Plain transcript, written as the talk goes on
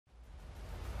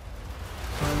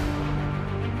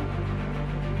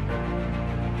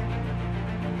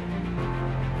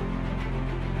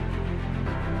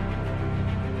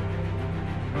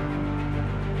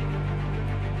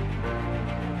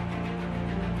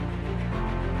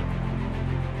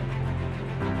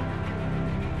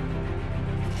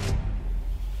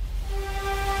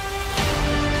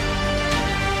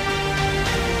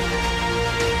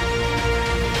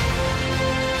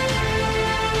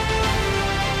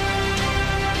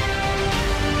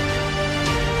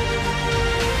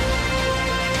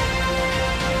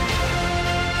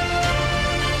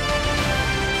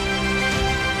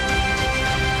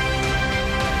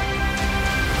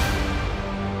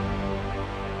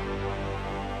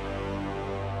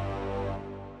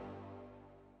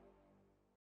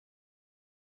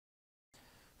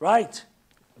Right.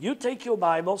 You take your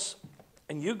Bibles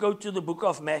and you go to the book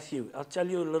of Matthew. I'll tell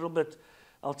you a little bit.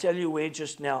 I'll tell you where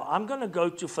just now. I'm going to go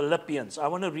to Philippians. I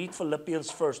want to read Philippians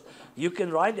first. You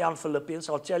can write down Philippians.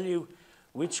 I'll tell you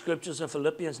which scriptures are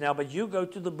Philippians now, but you go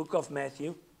to the book of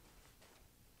Matthew.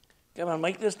 Come on,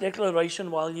 make this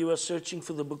declaration while you are searching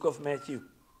for the book of Matthew.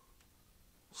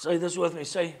 Say this with me.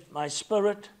 Say, my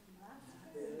spirit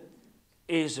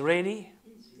is ready,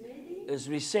 is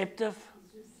receptive.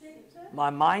 My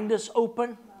mind is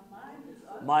open.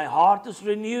 My heart is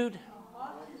renewed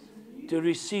to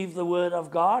receive the word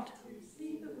of God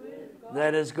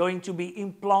that is going to be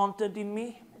implanted in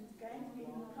me,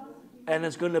 and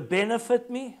it's going to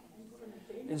benefit me.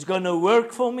 It's going to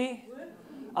work for me.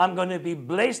 I'm going to be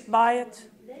blessed by it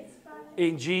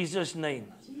in Jesus' name.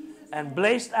 And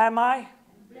blessed am I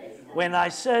when I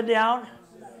sit down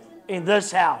in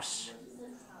this house,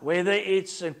 whether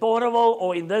it's in Porterville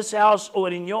or in this house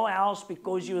or in your house,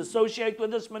 because you associate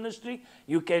with this ministry,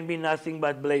 you can be nothing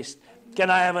but blessed. Can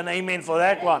I have an amen for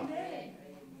that one?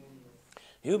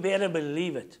 You better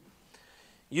believe it.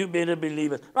 You better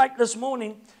believe it. Right, this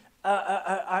morning,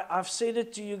 I've said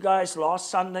it to you guys last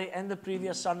Sunday and the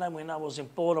previous Sunday when I was in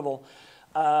Porterville.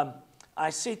 I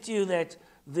said to you that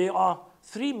there are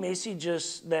 3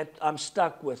 messages that I'm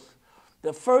stuck with.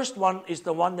 The first one is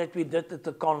the one that we did at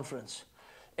the conference,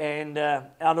 and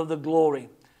out of the glory,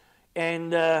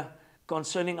 and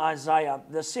concerning Isaiah.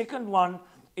 The second one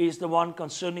is the one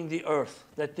concerning the earth,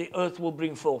 that the earth will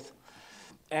bring forth.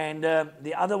 And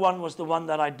the other one was the one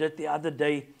that I did the other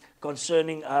day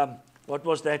concerning, what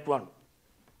was that one?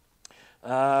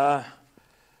 That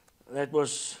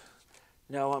was,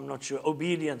 no, I'm not sure,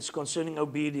 obedience, concerning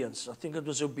obedience. I think it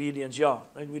was obedience, yeah,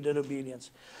 and we did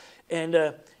obedience.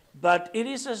 And but it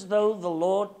is as though the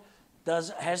Lord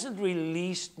hasn't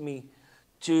released me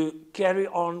to carry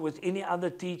on with any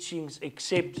other teachings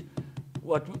except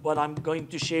what I'm going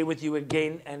to share with you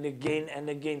again and again and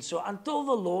again. So until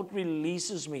the Lord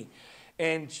releases me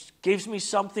and gives me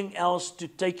something else to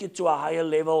take it to a higher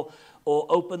level or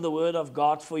open the Word of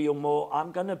God for you more,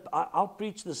 I'll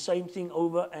preach the same thing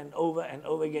over and over and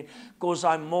over again, because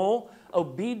I'm more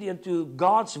obedient to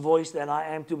God's voice than I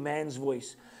am to man's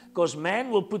voice. Because man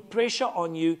will put pressure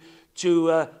on you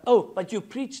to, but you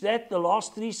preached that the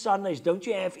last 3 Sundays. Don't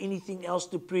you have anything else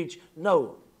to preach?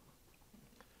 No.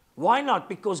 Why not?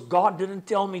 Because God didn't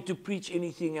tell me to preach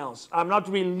anything else. I'm not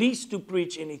released to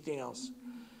preach anything else.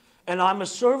 And I'm a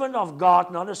servant of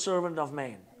God, not a servant of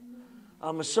man.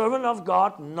 I'm a servant of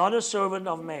God, not a servant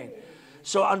of man.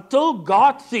 So until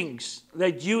God thinks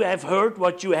that you have heard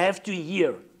what you have to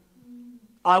hear,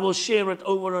 I will share it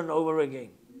over and over again.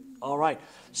 All right.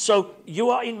 So you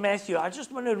are in Matthew. I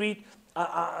just want to read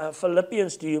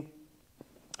Philippians to you.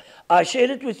 I shared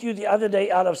it with you the other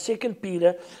day out of 2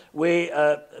 Peter,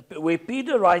 where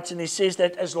Peter writes, and he says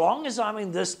that as long as I'm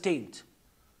in this tent,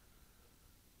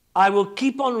 I will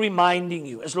keep on reminding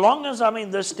you. As long as I'm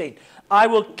in this tent, I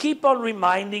will keep on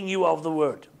reminding you of the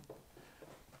word.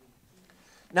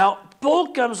 Now,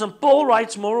 Paul comes and Paul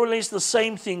writes more or less the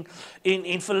same thing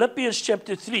in Philippians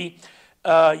chapter 3.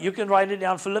 You can write it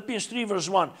down, Philippians 3 verse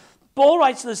 1. Paul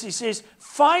writes this, he says,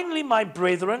 finally, my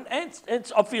brethren, and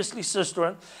it's obviously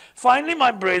sister, finally,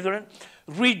 my brethren,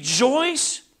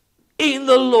 rejoice in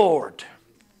the Lord.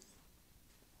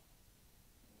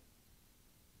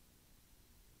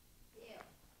 Yeah.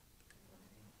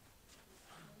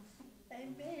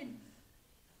 Amen.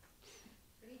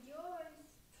 Rejoice.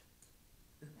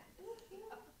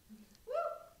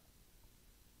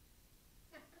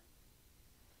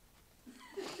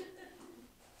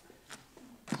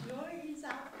 Joy is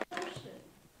our portion.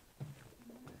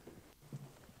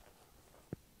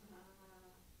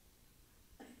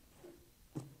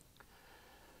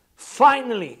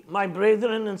 Finally, my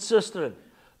brethren and sisters,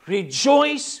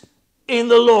 rejoice in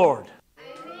the Lord.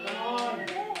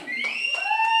 Amen.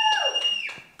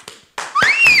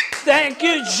 Thank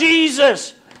you,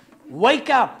 Jesus. Wake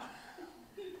up.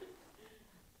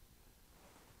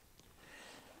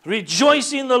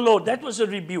 Rejoice in the Lord. That was a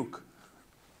rebuke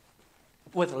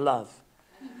with love.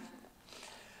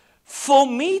 For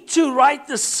me to write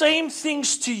the same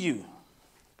things to you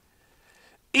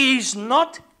is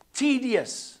not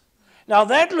tedious. Now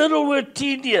that little word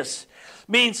tedious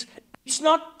means it's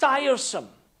not tiresome.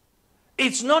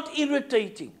 It's not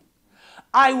irritating.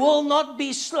 I will not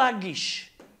be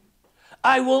sluggish.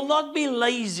 I will not be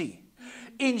lazy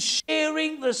in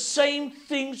sharing the same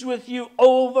things with you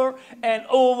over and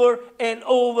over and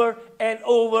over and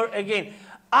over again.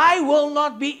 I will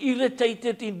not be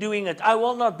irritated in doing it. I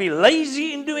will not be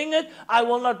lazy in doing it. I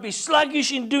will not be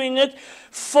sluggish in doing it,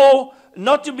 for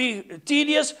not to be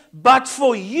tedious, but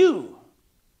for you.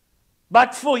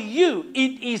 But for you,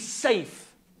 it is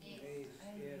safe.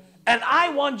 And I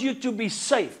want you to be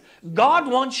safe. God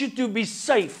wants you to be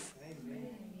safe.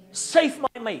 Safe,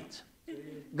 my mate.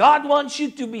 God wants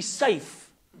you to be safe.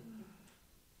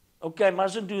 Okay, I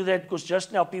mustn't do that because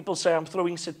just now people say I'm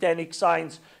throwing satanic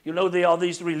signs. You know, there are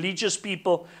these religious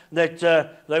people that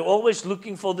they're always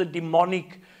looking for the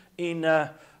demonic in...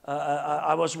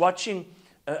 I was watching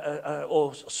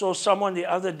or saw someone the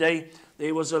other day.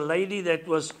 There was a lady that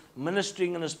was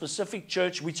ministering in a specific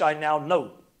church, which I now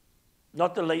know.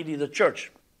 Not the lady, the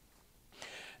church.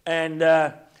 And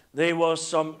there was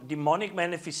some demonic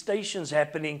manifestations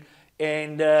happening.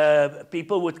 And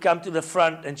people would come to the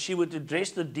front and she would address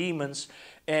the demons,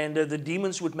 and the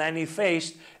demons would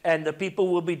manifest and the people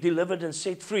will be delivered and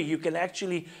set free. You can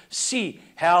actually see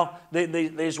how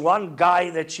there's one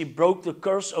guy that she broke the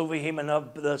curse over him and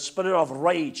the spirit of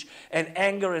rage and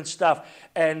anger and stuff.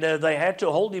 And they had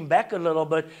to hold him back a little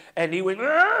bit, and he went,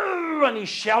 and he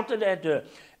shouted at her.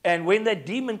 And when that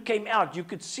demon came out, you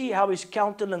could see how his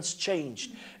countenance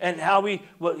changed and how he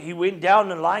went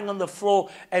down and lying on the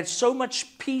floor, and so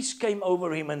much peace came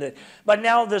over him. But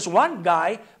now this one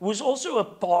guy, who's also a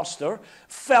pastor,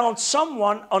 found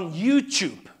someone on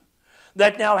YouTube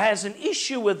that now has an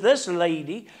issue with this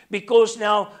lady because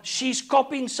now she's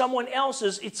copying someone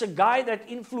else's. It's a guy that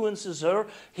influences her.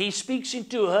 He speaks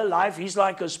into her life. He's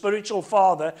like a spiritual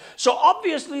father. So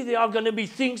obviously there are going to be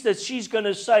things that she's going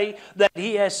to say that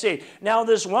he has said. Now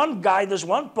this one guy, this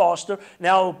one pastor,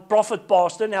 now prophet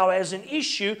pastor, now has an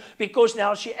issue because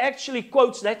now she actually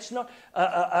quotes, that's not...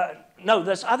 No,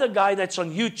 this other guy that's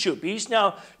on YouTube, he's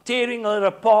now tearing her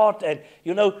apart, and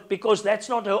you know, because that's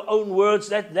not her own words,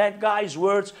 that guy's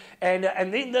words. And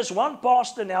then this one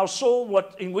pastor now saw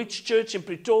in which church in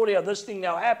Pretoria this thing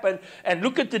now happened, and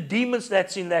look at the demons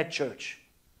that's in that church.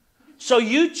 So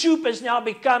YouTube has now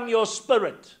become your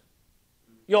spirit,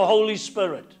 your Holy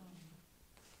Spirit.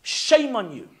 Shame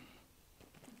on you.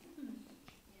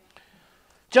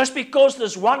 Just because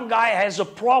this one guy has a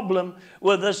problem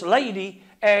with this lady,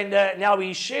 and now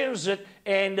he shares it,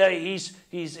 and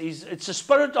it's a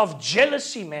spirit of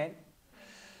jealousy, man.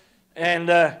 And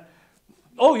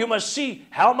oh, you must see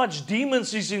how much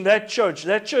demons is in that church.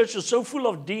 That church is so full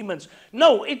of demons.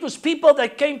 No, it was people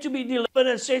that came to be delivered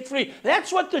and set free.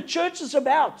 That's what the church is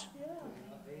about.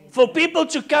 For people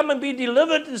to come and be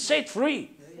delivered and set free.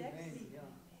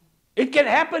 It can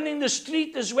happen in the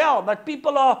street as well, but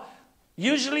people are...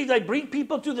 Usually they bring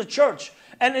people to the church,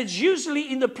 and it's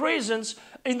usually in the presence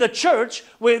in the church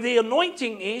where the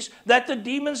anointing is that the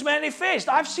demons manifest.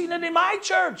 I've seen it in my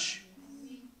church.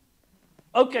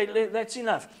 Okay, that's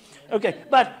enough. Okay,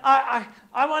 but I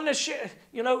want to share,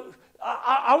 you know,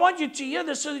 I want you to hear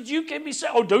this so that you can be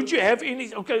saying, oh, don't you have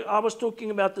any? Okay, I was talking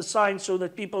about the sign so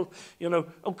that people, you know,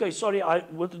 okay, sorry, I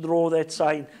withdraw that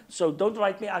sign. So don't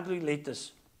write me ugly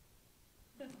letters.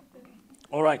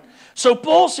 All right. So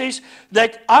Paul says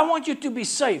that I want you to be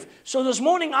safe. So this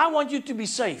morning I want you to be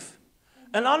safe.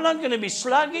 And I'm not going to be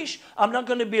sluggish. I'm not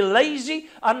going to be lazy.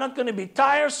 I'm not going to be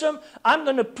tiresome. I'm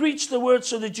going to preach the word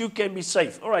so that you can be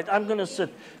safe. All right, I'm going to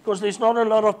sit because there's not a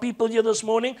lot of people here this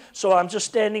morning. So I'm just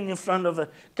standing in front of a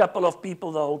couple of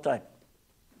people the whole time.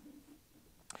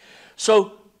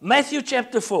 So Matthew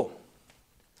chapter 4.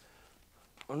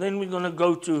 And then we're going to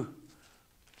go to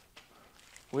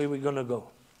where we're going to go.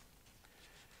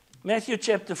 Matthew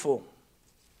chapter 4.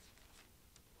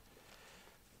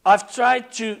 I've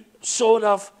tried to sort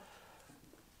of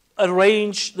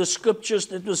arrange the scriptures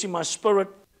that was in my spirit.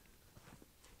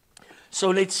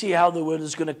 So let's see how the word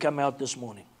is going to come out this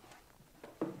morning.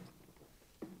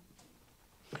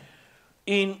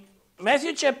 In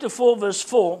Matthew chapter 4, verse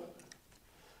 4,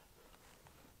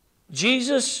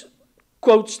 Jesus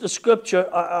quotes the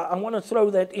scripture. I want to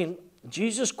throw that in.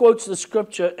 Jesus quotes the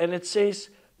scripture, and it says,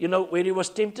 you know, where he was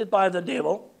tempted by the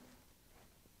devil.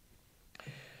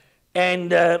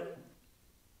 And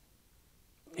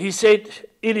he said,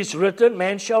 it is written,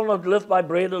 man shall not live by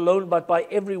bread alone, but by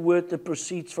every word that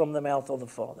proceeds from the mouth of the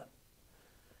Father.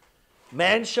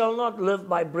 Man shall not live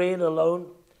by bread alone.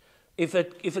 If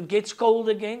it gets cold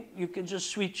again, you can just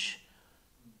switch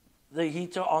the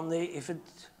heater on there.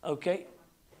 Okay.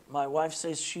 My wife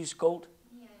says she's cold.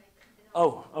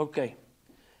 Oh, okay.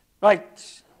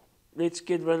 Right. Let's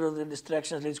get rid of the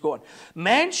distractions. Let's go on.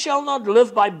 Man shall not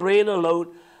live by bread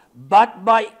alone, but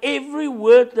by every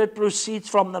word that proceeds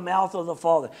from the mouth of the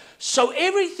Father. So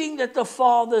everything that the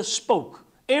Father spoke,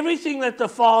 everything that the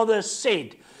Father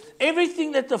said,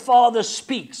 everything that the Father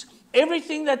speaks,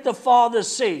 everything that the Father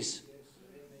says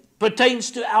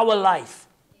pertains to our life.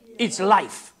 It's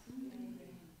life.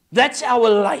 That's our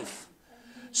life.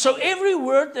 So every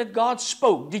word that God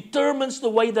spoke determines the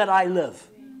way that I live.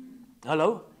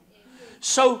 Hello?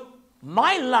 So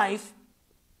my life,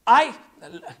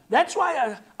 that's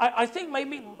why I think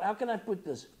maybe, how can I put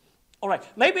this? All right,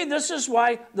 maybe this is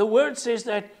why the word says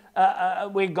that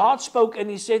where God spoke and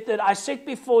he said that I set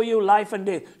before you life and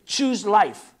death. Choose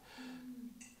life.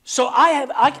 So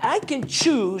I can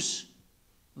choose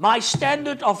my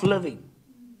standard of living.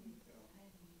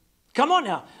 Come on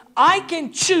now. I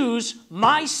can choose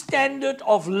my standard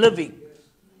of living.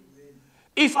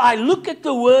 If I look at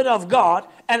the Word of God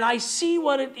and I see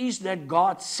what it is that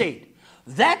God said,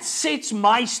 that sets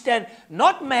my stand.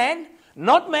 Not man,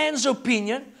 not man's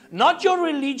opinion, not your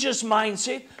religious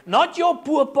mindset, not your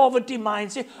poor poverty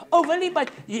mindset. Oh, really? But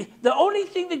the only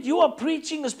thing that you are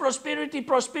preaching is prosperity,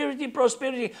 prosperity,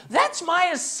 prosperity. That's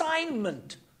my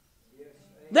assignment.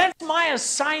 That's my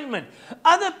assignment.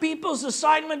 Other people's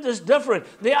assignment is different.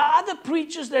 There are other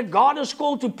preachers that God has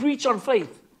called to preach on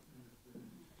faith.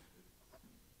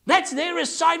 That's their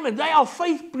assignment. They are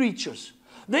faith preachers.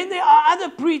 Then there are other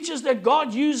preachers that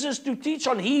God uses to teach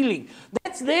on healing.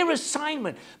 That's their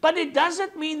assignment. But it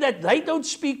doesn't mean that they don't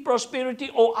speak prosperity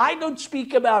or I don't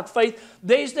speak about faith.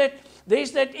 There's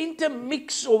that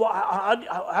intermix, or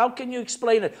how can you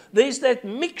explain it? There's that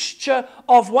mixture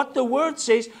of what the Word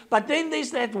says, but then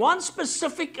there's that one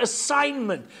specific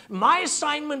assignment. My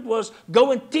assignment was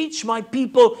go and teach my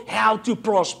people how to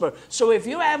prosper. So if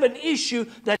you have an issue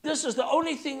that this is the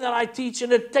only thing that I teach,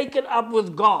 and take it up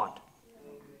with God.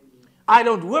 I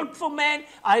don't work for man.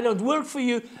 I don't work for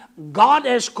you. God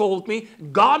has called me.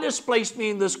 God has placed me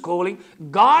in this calling.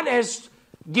 God has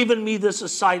given me this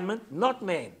assignment, not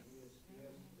man.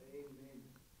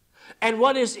 And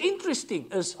what is interesting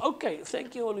is, okay,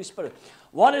 thank you, Holy Spirit.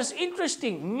 What is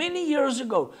interesting, many years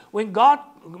ago, when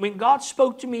God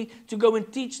spoke to me to go and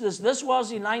teach this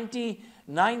was in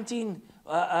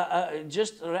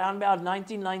just around about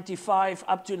 1995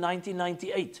 up to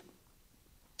 1998.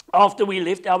 After we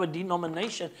left our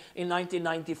denomination in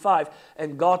 1995,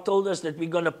 and God told us that we're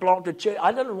going to plant a church.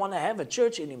 I didn't want to have a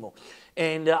church anymore.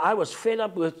 And I was fed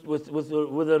up with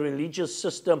the religious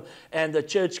system and the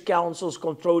church councils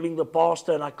controlling the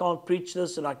pastor, and I can't preach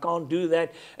this and I can't do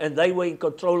that. And they were in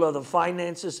control of the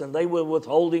finances, and they were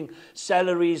withholding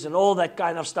salaries and all that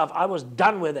kind of stuff. I was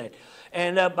done with that.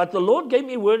 And but the Lord gave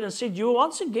me a word and said, you're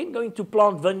once again going to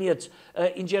plant vineyards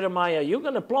in Jeremiah. You're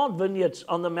going to plant vineyards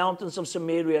on the mountains of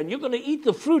Samaria, and you're going to eat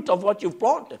the fruit of what you've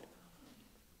planted.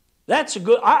 That's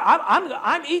good.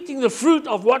 I'm eating the fruit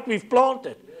of what we've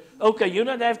planted. Okay, you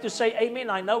don't have to say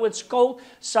amen. I know it's cold.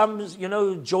 Some,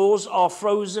 jaws are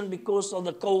frozen because of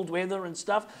the cold weather and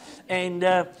stuff. And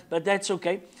but that's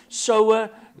okay. So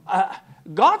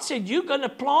God said, you're going to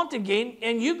plant again,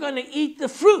 and you're going to eat the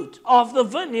fruit of the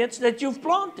vineyards that you've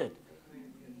planted.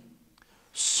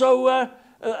 So,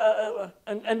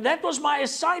 and that was my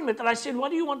assignment. And I said,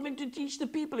 what do you want me to teach the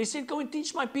people? He said, go and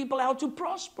teach my people how to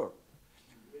prosper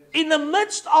in the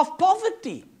midst of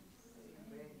poverty.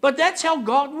 But that's how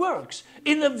God works.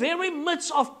 In the very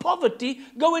midst of poverty,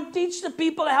 go and teach the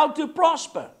people how to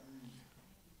prosper.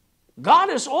 God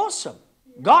is awesome.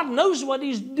 God knows what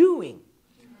He's doing.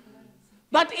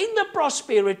 But in the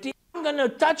prosperity, I'm going to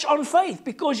touch on faith,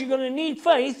 because you're going to need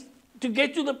faith to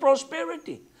get to the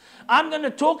prosperity. I'm going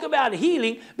to talk about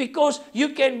healing, because you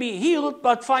can be healed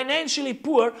but financially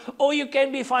poor, or you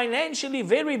can be financially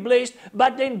very blessed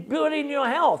but then poor in your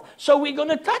health. So we're going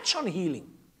to touch on healing.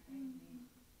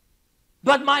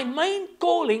 But my main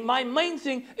calling, my main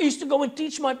thing is to go and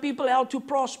teach my people how to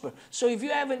prosper. So if you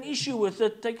have an issue with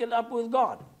it, take it up with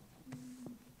God.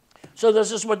 So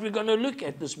this is what we're going to look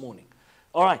at this morning.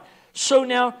 All right. So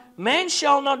now, man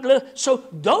shall not live. So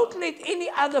don't let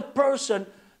any other person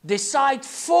decide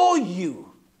for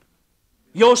you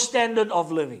your standard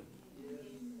of living.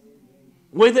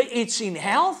 Whether it's in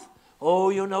health.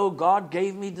 Oh, God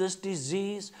gave me this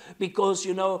disease because,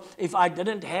 if I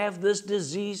didn't have this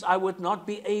disease, I would not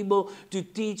be able to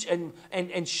teach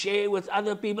and share with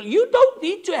other people. You don't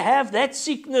need to have that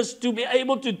sickness to be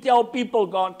able to tell people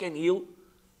God can heal.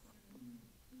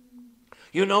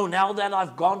 You know, now that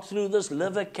I've gone through this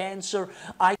liver cancer,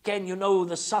 I can, you know,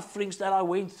 the sufferings that I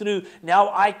went through,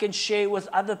 now I can share with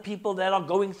other people that are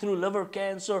going through liver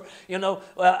cancer. You know,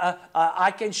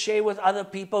 I can share with other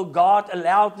people, God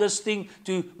allowed this thing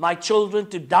to my children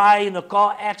to die in a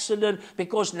car accident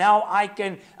because now I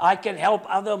can help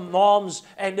other moms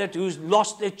and that who's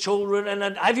lost their children.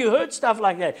 And have you heard stuff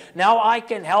like that? Now I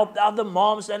can help other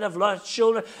moms that have lost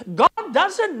children. God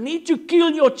doesn't need to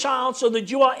kill your child so that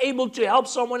you are able to help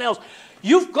someone else.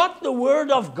 You've got the Word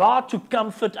of God to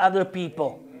comfort other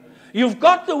people. You've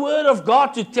got the Word of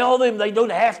God to tell them they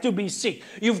don't have to be sick.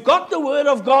 You've got the Word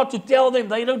of God to tell them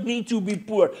they don't need to be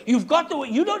poor. You've got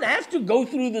you don't have to go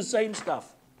through the same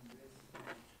stuff.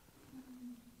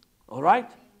 All right?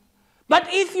 But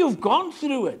if you've gone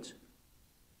through it,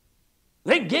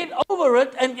 then get over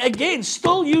it and again,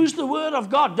 still use the Word of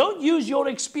God. Don't use your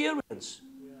experience.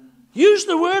 Use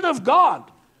the Word of God.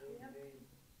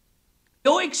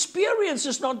 Your experience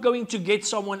is not going to get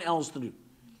someone else through.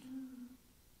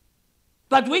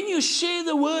 But when you share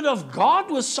the Word of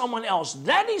God with someone else,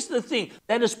 that is the thing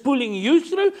that is pulling you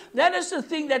through. That is the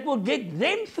thing that will get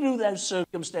them through those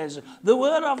circumstances. The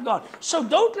Word of God. So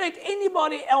don't let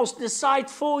anybody else decide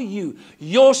for you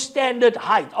your standard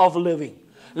height of living.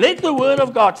 Let the Word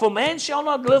of God, for man shall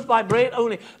not live by bread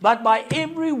only, but by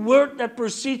every word that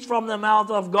proceeds from the mouth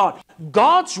of God.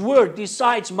 God's Word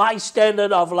decides my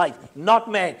standard of life, not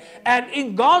man. And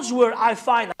in God's Word, I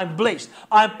find I'm blessed,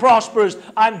 I'm prosperous,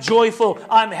 I'm joyful,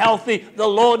 I'm healthy. The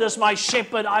Lord is my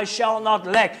shepherd, I shall not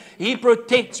lack. He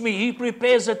protects me, He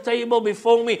prepares a table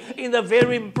before me in the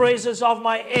very presence of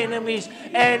my enemies.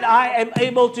 And I am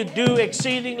able to do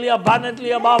exceedingly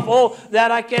abundantly above all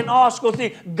that I can ask or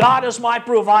think. God is my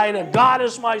provider. God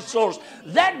is my source.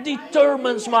 That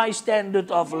determines my standard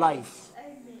of life.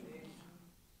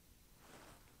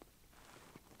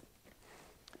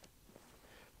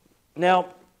 Now,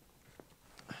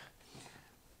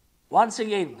 once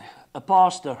again, a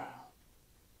pastor.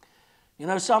 You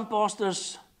know, some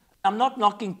pastors, I'm not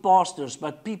knocking pastors,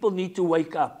 but people need to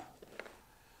wake up.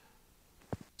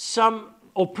 Some,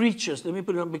 or preachers, let me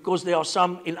put it on, because there are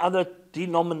some in other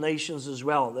denominations as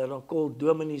well that are called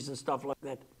dominees and stuff like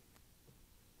that.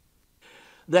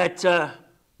 That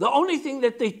the only thing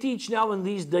that they teach now in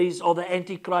these days are the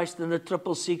Antichrist and the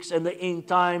 666 and the end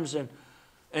times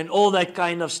and all that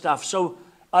kind of stuff. So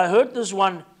I heard this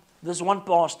one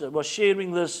pastor was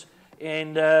sharing this,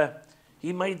 and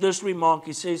he made this remark.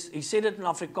 He said it in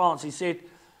Afrikaans. He said,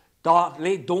 "Daar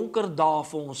lê donker dae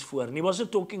vir ons voor." And he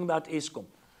wasn't talking about Eskom.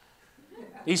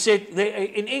 He said,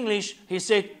 in English, he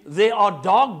said, there are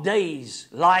dark days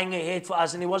lying ahead for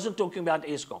us. And he wasn't talking about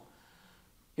Eskom.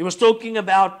 He was talking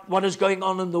about what is going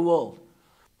on in the world.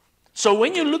 So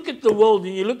when you look at the world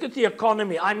and you look at the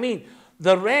economy, I mean,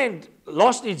 the rand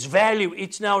lost its value.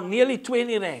 It's now nearly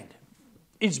 20 rand.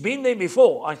 It's been there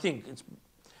before, I think.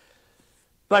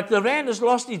 But the rand has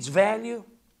lost its value.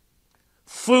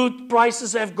 Food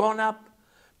prices have gone up.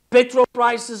 Petrol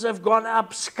prices have gone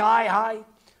up sky high.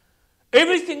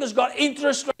 Everything has got,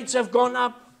 interest rates have gone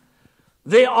up.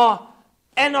 There are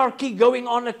anarchy going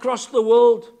on across the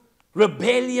world.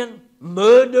 Rebellion,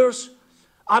 murders.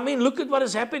 I mean, look at what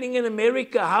is happening in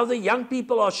America, how the young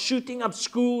people are shooting up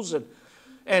schools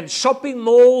and shopping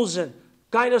malls and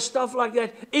kind of stuff like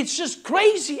that. It's just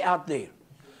crazy out there.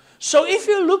 So if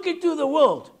you look into the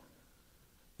world,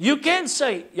 you can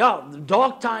say, yeah, the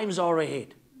dark times are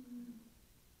ahead.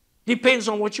 Depends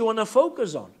on what you want to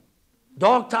focus on.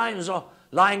 Dark times are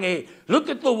lying ahead. Look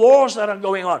at the wars that are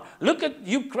going on. Look at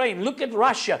Ukraine. Look at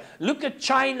Russia. Look at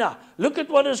China. Look at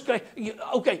what is going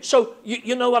on. Okay, so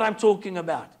you know what I'm talking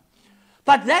about.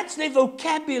 But that's their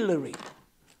vocabulary.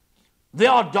 There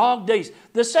are dark days.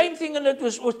 The same thing, and it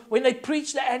was when they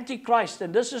preached the Antichrist,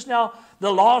 and this is now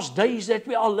the last days that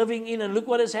we are living in, and look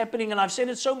what is happening, and I've said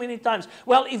it so many times.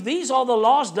 Well, if these are the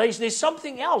last days, there's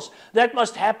something else that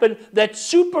must happen that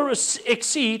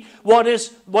exceed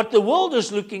what the world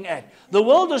is looking at. The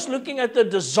world is looking at the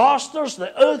disasters,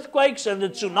 the earthquakes and the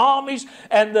tsunamis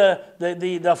and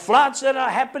the floods that are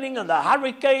happening and the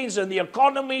hurricanes and the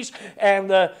economies and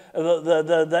the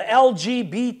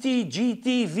LGBT,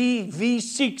 GTV,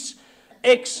 V6,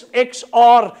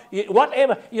 XR,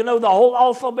 whatever, you know, the whole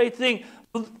alphabet thing.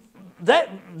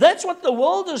 That's what the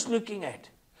world is looking at.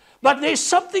 But there's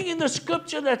something in the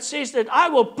scripture that says that I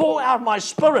will pour out my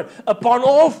spirit upon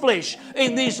all flesh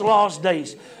in these last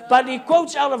days. But he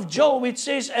quotes out of Job, it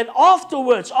says, and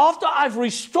afterwards, after I've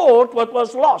restored what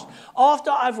was lost, after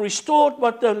I've restored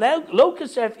what the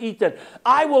locusts have eaten,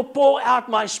 I will pour out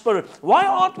my spirit. Why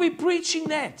aren't we preaching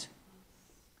that?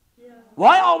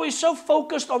 Why are we so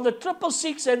focused on the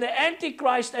 666 and the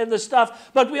Antichrist and the stuff,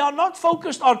 but we are not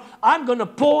focused on, I'm going to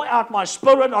pour out my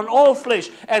Spirit on all flesh,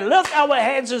 and lift our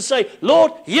hands and say,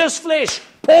 Lord, here's flesh.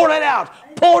 Pour it out.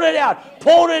 Pour it out.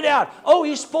 Pour it out. Oh,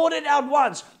 He's poured it out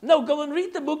once. No, go and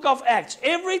read the book of Acts.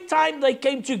 Every time they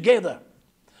came together,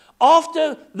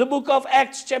 after the book of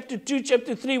Acts, chapter 2,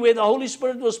 chapter 3, where the Holy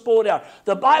Spirit was poured out,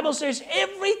 the Bible says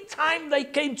every time they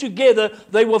came together,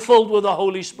 they were filled with the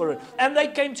Holy Spirit. And they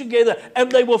came together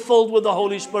and they were filled with the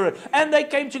Holy Spirit. And they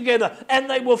came together and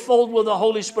they were filled with the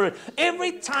Holy Spirit.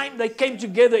 Every time they came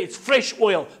together, it's fresh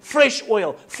oil, fresh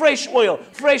oil, fresh oil,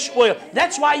 fresh oil.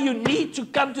 That's why you need to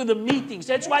come to the meetings.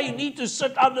 That's why you need to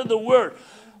sit under the Word.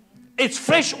 It's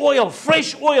fresh oil,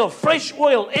 fresh oil, fresh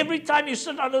oil. Every time you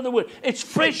sit under the Word, it's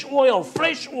fresh oil,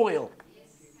 fresh oil.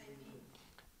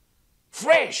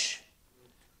 Fresh.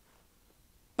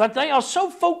 But they are so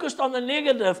focused on the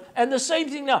negative. And the same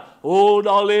thing now. Oh,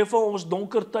 daar lê vir ons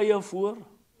donker tye voor.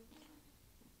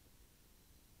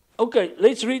 Okay,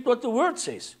 let's read what the Word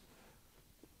says.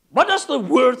 What does the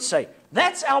Word say?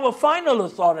 That's our final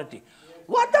authority.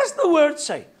 What does the Word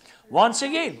say? Once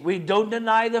again, we don't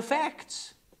deny the facts.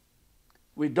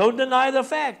 We don't deny the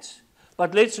facts.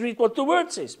 But let's read what the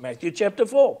Word says. Matthew chapter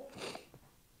 4.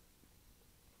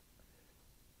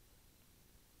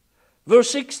 Verse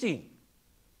 16.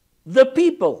 The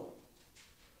people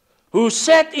who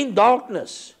sat in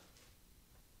darkness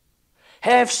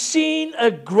have seen a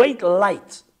great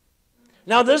light.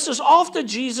 Now this is after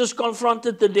Jesus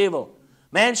confronted the devil.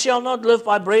 Man shall not live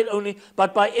by bread only,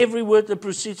 but by every word that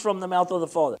proceeds from the mouth of the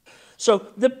Father. So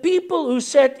the people who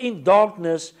sat in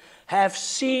darkness have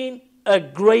seen a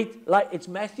great light. It's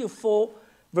Matthew 4,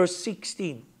 verse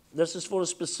 16. This is for a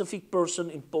specific person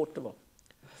in Portugal.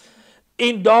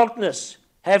 In darkness,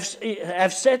 have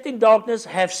sat in darkness,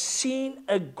 have seen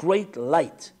a great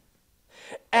light.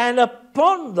 And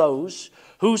upon those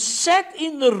who sat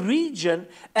in the region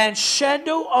and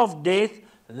shadow of death,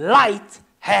 light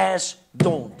has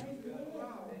dawned.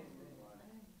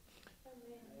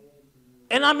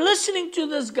 And I'm listening to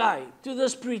this guy, to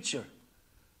this preacher.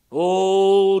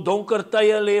 Oh, donker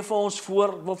tye lê vir ons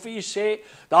voor. Wat vir jy sê,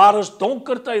 daar is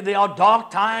donker tye. There are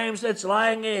dark times that's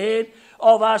lying ahead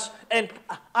of us. And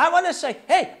I want to say,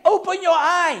 hey, open your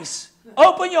eyes.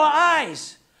 Open your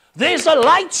eyes. There's a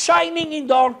light shining in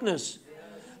darkness.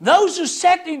 Those who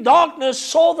sat in darkness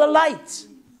saw the light.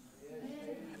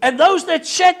 And those that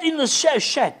sat in the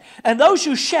shat, and those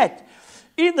who sat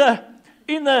in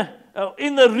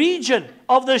the region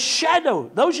of the shadow,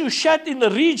 those who sat in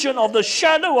the region of the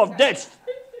shadow of death.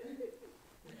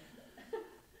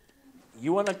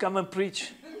 You want to come and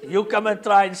preach? You come and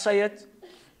try and say it.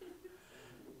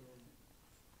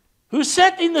 Who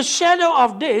sat in the shadow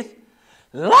of death,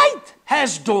 light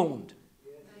has dawned.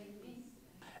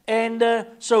 And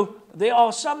so there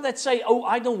are some that say, oh,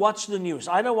 I don't watch the news.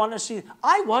 I don't want to see.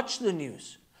 I watch the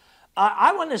news.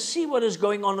 I want to see what is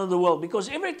going on in the world, because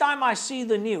every time I see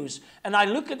the news and I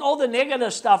look at all the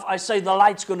negative stuff, I say the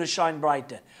light's going to shine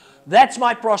brighter. That's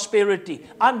my prosperity.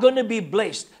 I'm going to be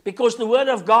blessed, because the Word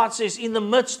of God says in the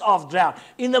midst of drought,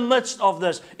 in the midst of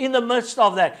this, in the midst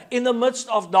of that, in the midst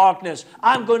of darkness,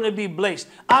 I'm going to be blessed.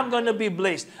 I'm going to be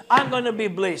blessed. I'm going to be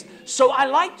blessed. So I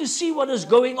like to see what is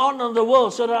going on in the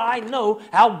world, so that I know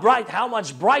how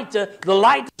much brighter the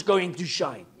light is going to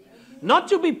shine. Not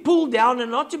to be pulled down and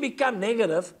not to become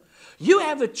negative. You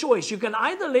have a choice. You can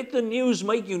either let the news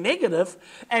make you negative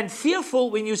and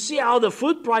fearful when you see how the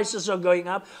food prices are going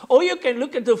up, or you can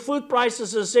look at the food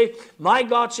prices and say, my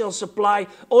God shall supply.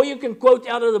 Or you can quote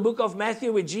out of the book of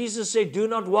Matthew where Jesus said, do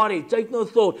not worry, take no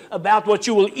thought about what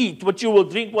you will eat, what you will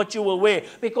drink, what you will wear,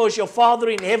 because your Father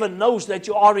in heaven knows that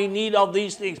you are in need of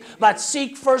these things. But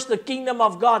seek first the kingdom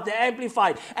of God, the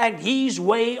Amplified, and His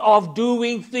way of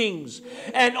doing things.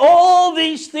 And all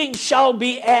these things shall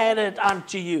be added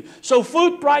unto you. So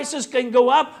food prices can go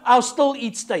up, I'll still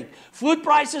eat steak. Food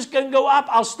prices can go up,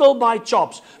 I'll still buy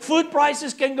chops. Food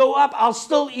prices can go up, I'll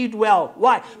still eat well.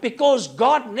 Why? Because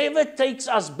God never takes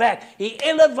us back. He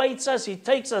elevates us, He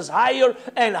takes us higher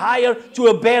and higher to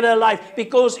a better life,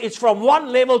 because it's from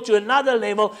one level to another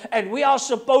level, and we are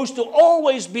supposed to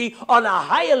always be on a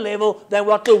higher level than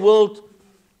what the world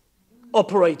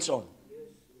operates on.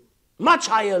 Much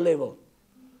higher level.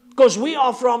 Because we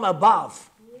are from above.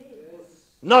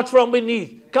 Not from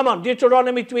beneath. Come on,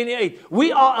 Deuteronomy 28.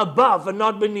 We are above and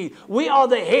not beneath. We are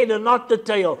the head and not the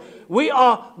tail. We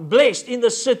are blessed in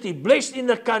the city, blessed in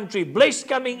the country, blessed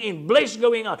coming in, blessed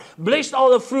going out, blessed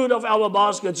all the fruit of our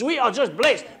baskets. We are just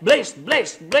blessed, blessed,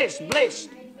 blessed, blessed, blessed.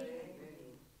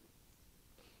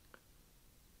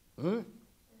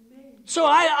 So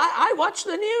I watch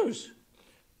the news.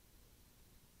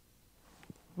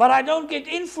 but I don't get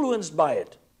influenced by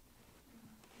it.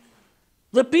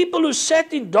 The people who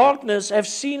sat in darkness have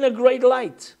seen a great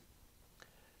light.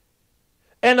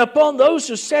 And upon those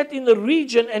who sat in the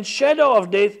region and shadow of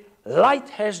death, light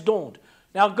has dawned.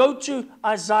 Now go to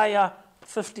Isaiah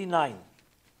 59.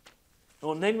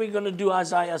 And then we're going to do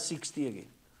Isaiah 60 again.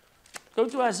 Go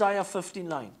to Isaiah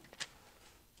 59.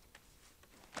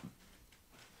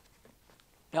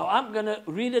 Now I'm going to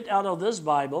read it out of this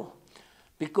Bible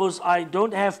because I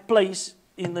don't have place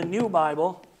in the new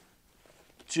Bible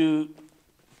to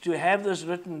have this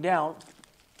written down.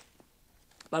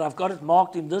 But I've got it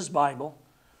marked in this Bible.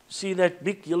 See that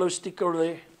big yellow sticker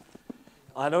there?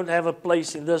 I don't have a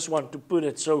place in this one to put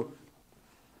it, so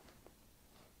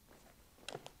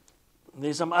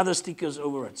there's some other stickers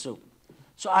over it. So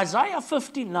Isaiah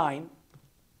 59,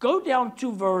 go down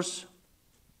to verse.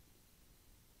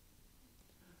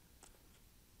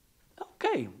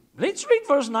 Okay, let's read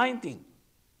verse 19.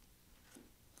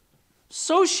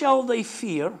 So shall they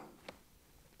fear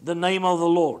the name of the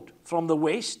Lord from the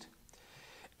west,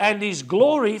 and his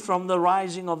glory from the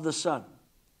rising of the sun.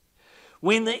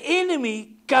 When the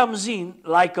enemy comes in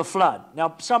like a flood.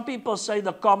 Now, some people say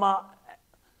the comma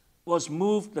was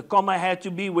moved. The comma had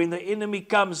to be when the enemy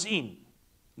comes in.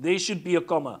 There should be a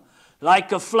comma.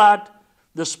 Like a flood,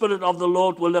 the Spirit of the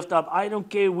Lord will lift up. I don't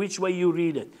care which way you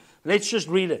read it. Let's just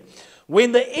read it.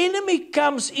 When the enemy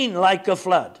comes in like a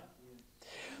flood,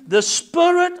 the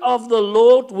Spirit of the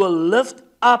Lord will lift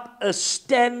up a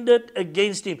standard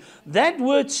against him. That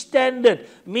word standard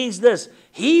means this.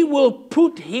 He will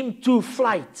put him to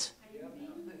flight.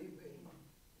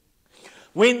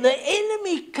 When the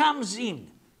enemy comes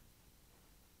in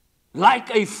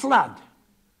like a flood,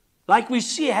 like we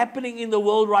see happening in the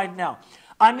world right now.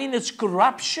 I mean, it's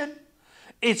corruption.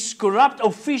 It's corrupt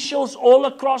officials all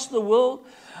across the world.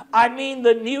 I mean,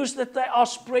 the news that they are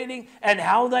spreading and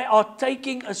how they are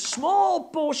taking a small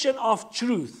portion of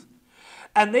truth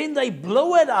and then they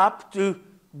blow it up to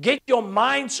get your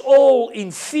minds all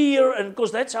in fear, and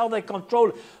because that's how they control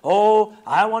it. Oh,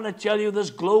 I want to tell you this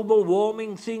global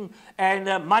warming thing,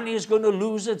 and money is going to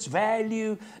lose its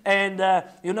value, and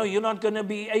you're not going to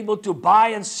be able to buy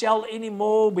and sell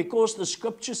anymore because the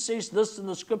scripture says this and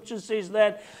the scripture says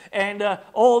that, and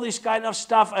all this kind of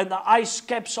stuff, and the ice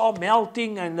caps are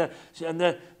melting, and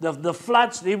the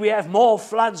floods, we have more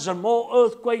floods and more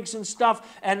earthquakes and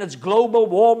stuff, and it's global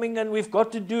warming, and we've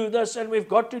got to do this and we've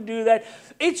got to do that.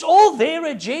 It's all their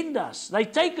agendas. They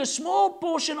take a small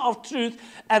portion of truth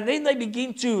and then they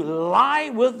begin to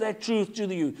lie with that truth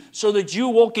to you so that you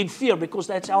walk in fear, because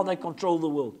that's how they control the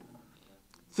world,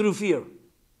 through fear.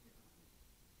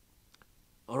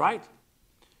 All right?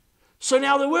 So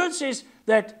now the word says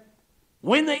that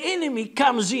when the enemy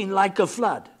comes in like a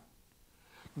flood,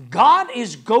 God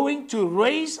is going to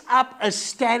raise up a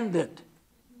standard.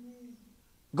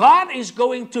 God is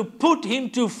going to put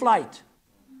him to flight.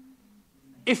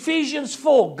 Ephesians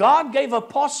 4, God gave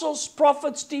apostles,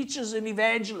 prophets, teachers, and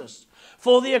evangelists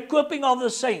for the equipping of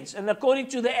the saints, and according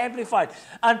to the Amplified,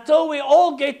 until we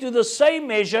all get to the same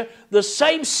measure, the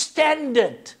same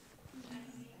standard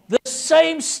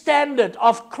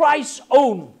of Christ's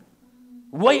own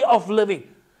way of living.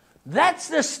 That's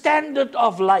the standard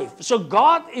of life. So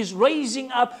God is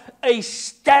raising up a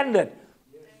standard.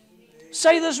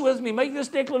 Say this with me. Make this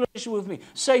declaration with me.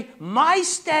 Say, my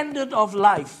standard of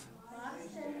life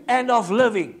and of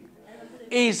living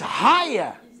is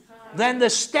higher than the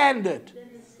standard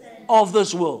of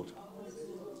this world.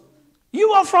 You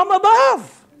are from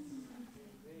above.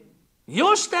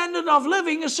 Your standard of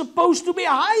living is supposed to be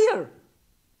higher.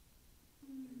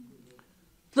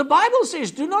 The Bible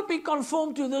says, do not be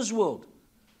conformed to this world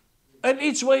and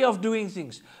its way of doing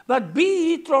things, but be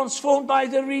ye transformed by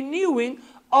the renewing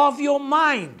of your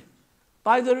mind.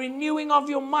 By the renewing of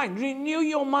your mind. Renew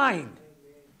your mind.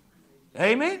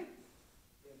 Amen?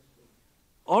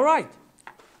 All right.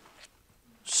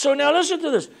 So now listen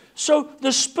to this. So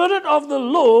the Spirit of the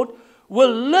Lord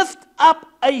will lift up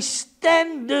a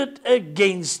standard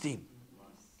against him.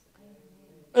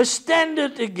 A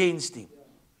standard against him.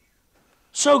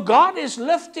 So God is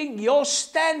lifting your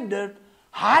standard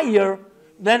higher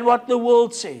than what the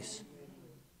world says.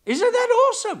 Isn't that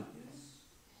awesome?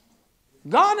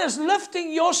 God is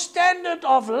lifting your standard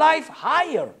of life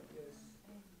higher.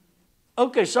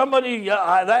 Okay, somebody,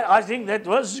 I think that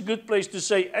was a good place to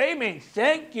say amen.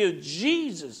 Thank you,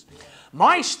 Jesus.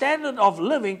 My standard of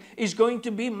living is going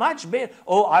to be much better.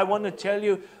 Oh, I want to tell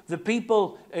you, the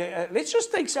people, let's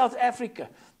just take South Africa.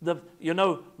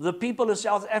 The people of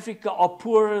South Africa are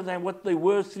poorer than what they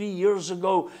were 3 years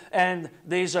ago, and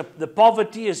the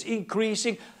poverty is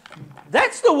increasing.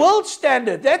 That's the world's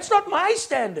standard. That's not my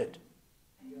standard.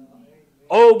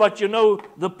 Oh, but you know,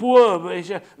 the poor.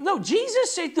 No,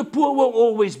 Jesus said the poor will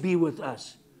always be with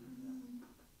us.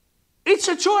 It's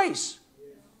a choice.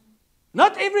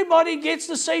 Not everybody gets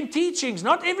the same teachings.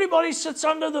 Not everybody sits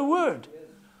under the word.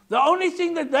 The only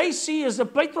thing that they see is the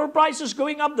petrol prices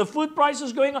going up, the food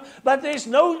prices going up, but there's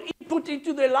no input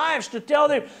into their lives to tell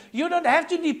them, you don't have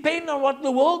to depend on what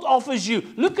the world offers you.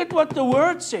 Look at what the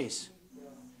word says.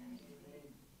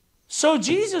 So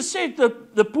Jesus said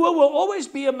that the poor will always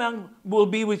be will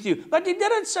be with you. But he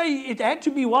didn't say it had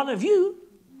to be one of you.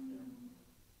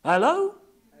 Hello?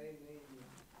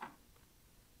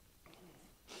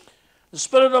 The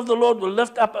Spirit of the Lord will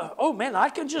lift up. Oh man, I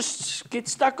can just get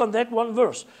stuck on that one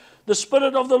verse. The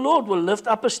Spirit of the Lord will lift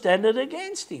up a standard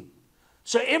against him.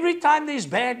 So every time there's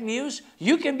bad news,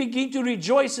 you can begin to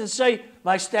rejoice and say,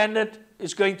 my standard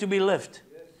is going to be lifted.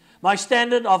 My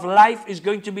standard of life is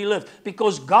going to be lifted.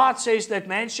 Because God says that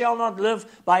man shall not live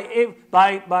by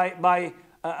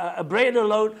bread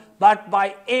alone, but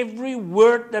by every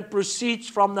word that proceeds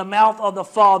from the mouth of the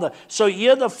Father. So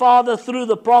here the Father through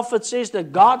the prophet says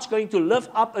that God's going to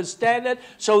lift up a standard.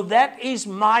 So that is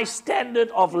my standard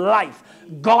of life.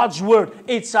 God's word.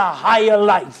 It's a higher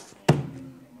life.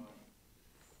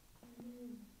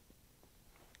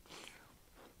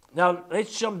 Now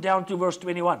let's jump down to verse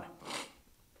 21.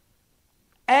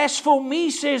 As for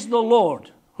me, says the Lord.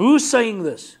 Who's saying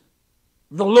this?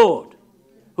 The Lord.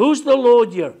 Who's the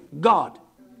Lord here? God.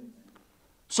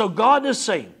 So God is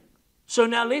saying. So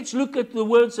now let's look at the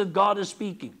words that God is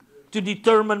speaking to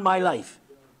determine my life.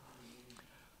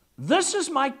 This is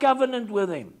my covenant with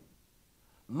him.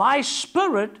 My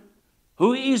Spirit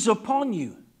who is upon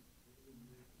you.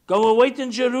 Go and wait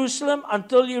in Jerusalem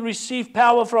until you receive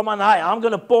power from on high. I'm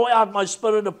going to pour out my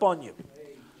Spirit upon you.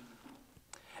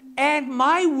 And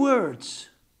my words.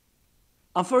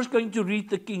 I'm first going to read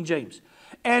the King James.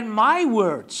 And my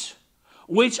words,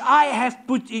 which I have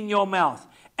put in your mouth.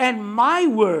 And my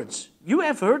words, you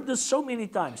have heard this so many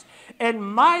times. And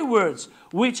my words,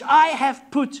 which I have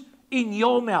put in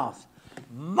your mouth.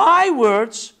 My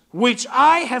words, which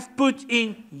I have put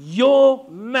in your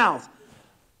mouth.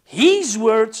 His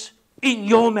words in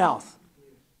your mouth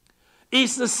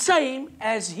is the same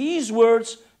as his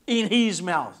words in his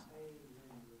mouth.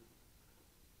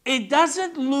 It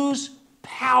doesn't lose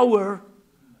power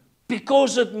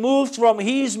because it moved from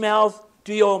his mouth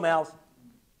to your mouth.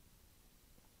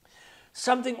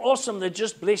 Something awesome that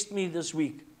just blessed me this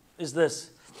week is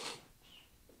this.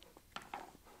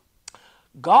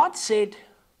 God said,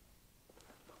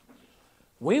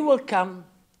 we will come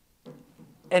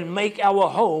and make our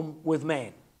home with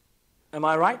man. Am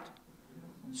I right?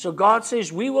 So God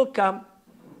says, we will come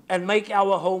and make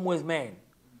our home with man.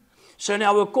 So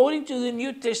now, according to the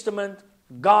New Testament,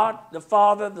 God, the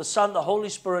Father, the Son, the Holy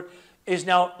Spirit is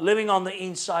now living on the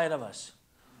inside of us.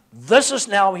 This is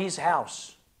now his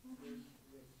house.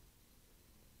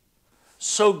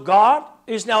 So God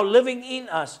is now living in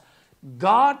us.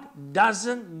 God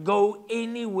doesn't go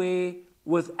anywhere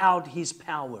without his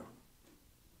power.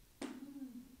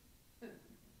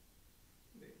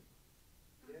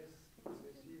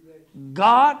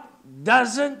 God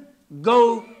doesn't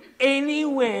go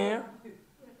anywhere.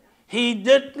 He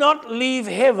did not leave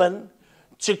heaven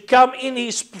to come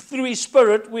in through his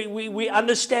Spirit. We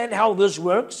understand how this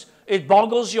works. It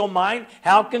boggles your mind.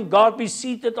 How can God be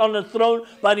seated on the throne,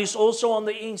 but he's also on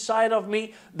the inside of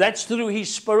me? That's through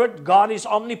his Spirit. God is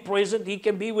omnipresent. He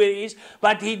can be where he is.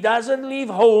 But he doesn't leave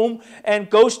home and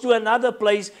goes to another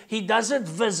place. He doesn't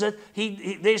visit.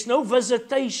 There's no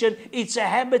visitation. It's a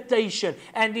habitation.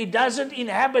 And he doesn't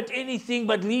inhabit anything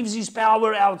but leaves his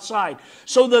power outside.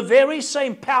 So the very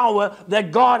same power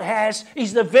that God has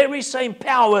is the very same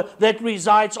power that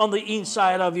resides on the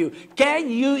inside of you. Can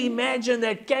you imagine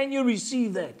that? Can you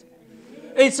receive that?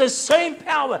 It's the same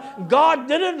power. God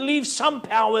didn't leave some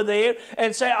power there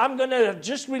and say, I'm going to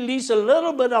just release a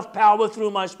little bit of power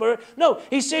through my Spirit. No,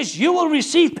 he says, you will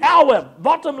receive power.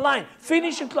 Bottom line,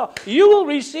 finish it off. You will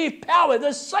receive power,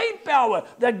 the same power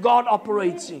that God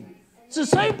operates in. It's the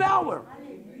same power.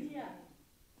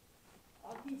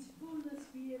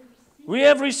 We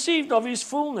have received of his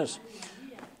fullness.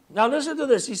 Now listen to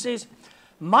this. He says,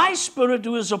 my Spirit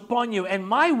who is upon you, and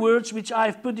my words which I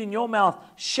have put in your mouth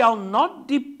shall not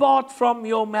depart from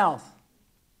your mouth.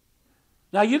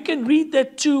 Now you can read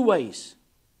that two ways.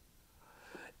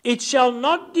 It shall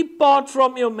not depart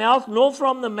from your mouth, nor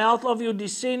from the mouth of your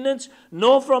descendants,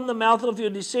 nor from the mouth of your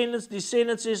descendants.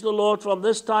 Descendants is the Lord from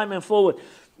this time and forward.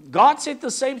 God said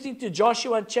the same thing to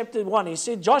Joshua in chapter 1. He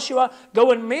said, Joshua,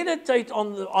 go and meditate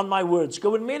on my words.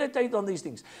 Go and meditate on these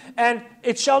things. And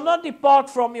it shall not depart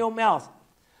from your mouth,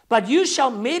 but you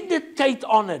shall meditate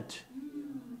on it.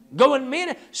 Go and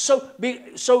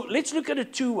meditate. So let's look at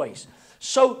it two ways.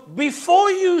 So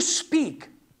before you speak,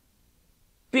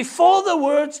 before the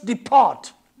words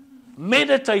depart,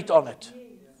 meditate on it.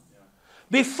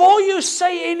 Before you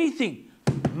say anything,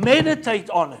 meditate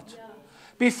on it.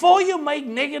 Before you make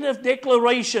negative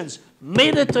declarations,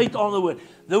 meditate on the word.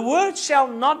 The word shall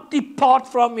not depart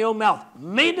from your mouth.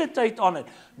 Meditate on it.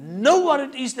 Know what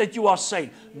it is that you are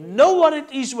saying. Know what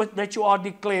it is that you are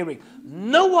declaring.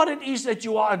 Know what it is that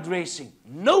you are addressing.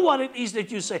 Know what it is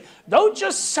that you say. Don't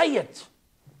just say it.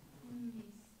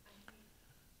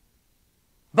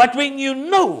 But when you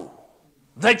know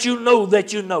that you know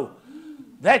that you know,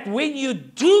 that when you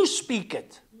do speak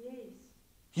it,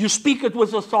 you speak it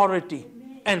with authority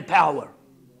and power.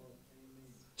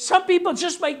 Some people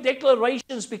just make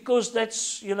declarations because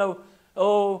that's,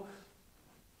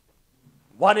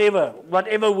 whatever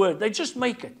word. They just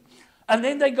make it. And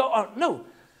then they go on. No.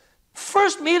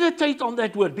 First meditate on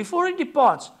that word. Before it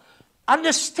departs,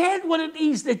 understand what it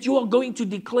is that you are going to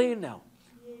declare now.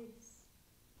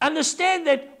 Understand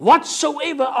that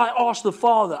whatsoever I ask the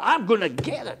Father, I'm going to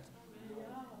get it.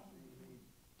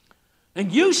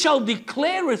 And you shall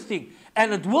declare a thing,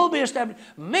 and it will be established.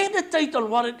 Meditate on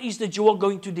what it is that you are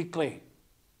going to declare.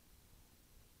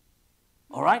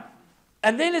 All right?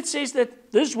 And then it says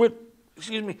that this word,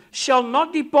 shall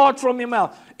not depart from your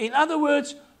mouth. In other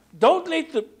words, don't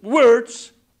let the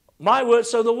words, my words,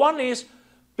 so the one is,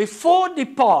 before it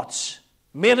departs,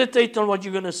 meditate on what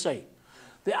you're going to say.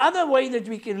 The other way that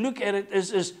we can look at it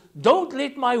is don't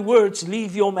let my words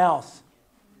leave your mouth.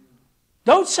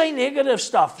 Don't say negative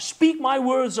stuff. Speak my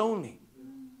words only.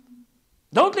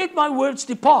 Don't let my words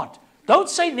depart. Don't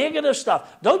say negative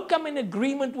stuff. Don't come in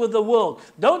agreement with the world.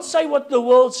 Don't say what the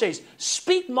world says.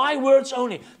 Speak my words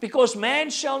only. Because man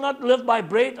shall not live by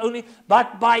bread only,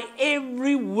 but by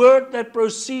every word that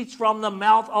proceeds from the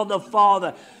mouth of the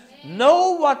Father.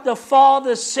 Know what the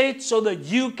Father said so that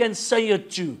you can say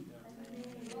it too.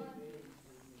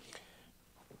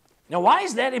 Now, why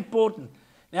is that important?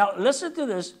 Now, listen to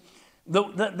this.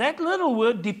 That little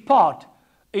word, depart,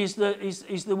 is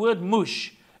the word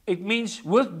mush. It means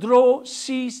withdraw,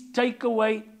 cease, take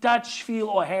away, touch, feel,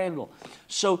 or handle.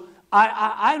 So,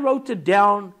 I wrote it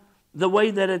down the way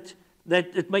that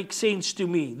it makes sense to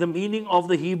me, the meaning of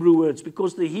the Hebrew words,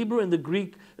 because the Hebrew and the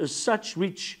Greek are such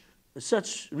rich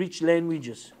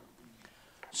languages.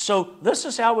 So, this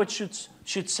is how it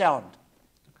should sound.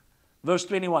 Verse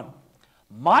 21.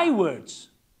 My words,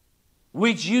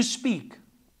 which you speak.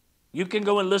 You can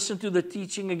go and listen to the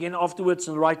teaching again afterwards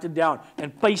and write it down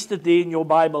and paste it there in your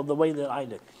Bible the way that I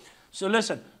did. So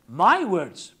listen, my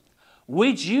words,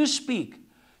 which you speak,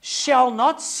 shall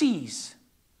not cease,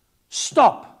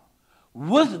 stop,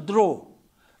 withdraw.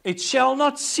 It shall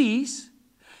not cease,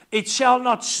 it shall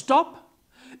not stop,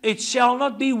 it shall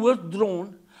not be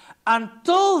withdrawn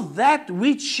until that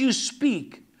which you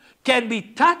speak can be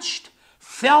touched,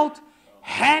 felt,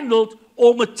 handled,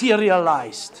 or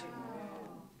materialized.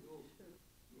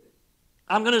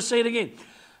 I'm going to say it again.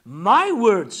 My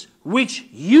words which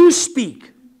you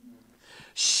speak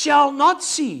shall not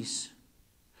cease.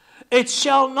 It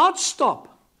shall not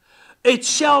stop. It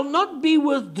shall not be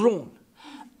withdrawn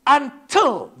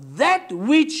until that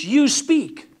which you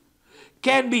speak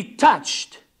can be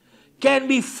touched, can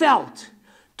be felt,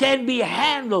 can be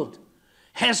handled,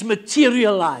 has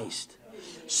materialized.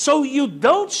 So you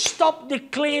don't stop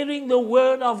declaring the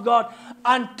word of God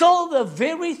until the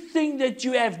very thing that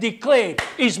you have declared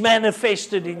is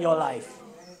manifested in your life.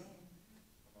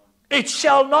 It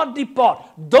shall not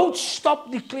depart. Don't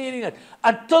stop declaring it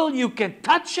until you can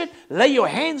touch it, lay your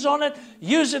hands on it,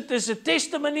 use it as a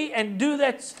testimony, and do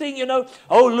that thing,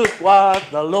 oh, look what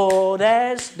the Lord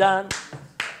has done.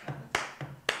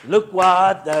 Look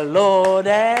what the Lord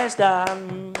has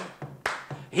done.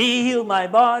 He healed my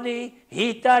body.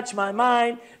 He touched my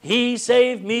mind. He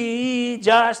saved me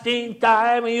just in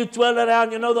time. And you twirl around,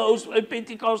 those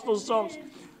Pentecostal songs.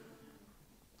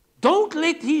 Don't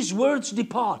let His words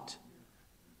depart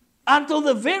until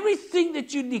the very thing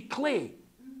that you declare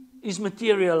is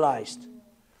materialized.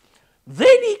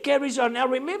 Then He carries on. Now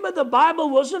remember, the Bible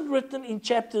wasn't written in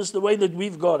chapters the way that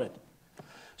we've got it.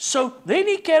 So then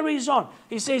He carries on.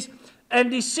 He says,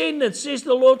 and descendants, says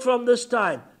the Lord, from this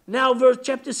time. Now, verse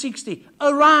chapter 60,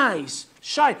 arise,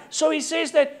 shine. So He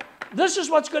says that this is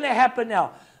what's going to happen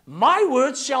now. My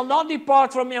words shall not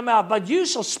depart from your mouth, but you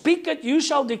shall speak it, you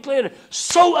shall declare it.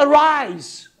 So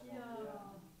arise.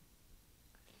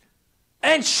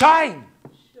 and shine.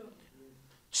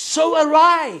 So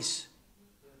arise.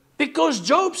 Because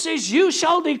Job says, you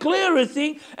shall declare a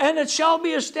thing and it shall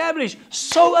be established.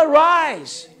 So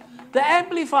arise. The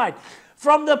Amplified.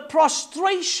 From the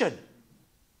prostration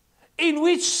in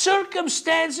which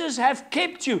circumstances have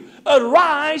kept you,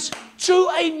 arise to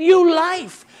a new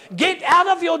life. Get out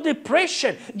of your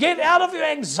depression. Get out of your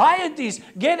anxieties.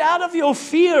 Get out of your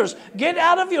fears. Get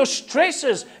out of your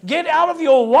stresses. Get out of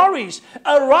your worries.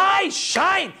 Arise,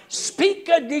 shine, speak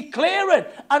it, declare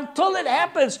it until it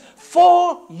happens.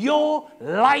 For your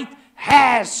light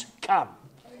has come.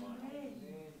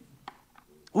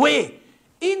 Where?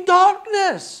 In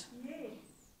darkness.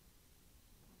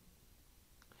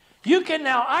 You can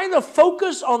now either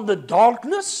focus on the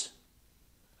darkness,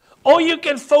 or you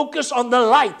can focus on the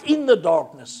light in the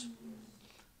darkness.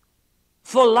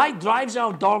 For light drives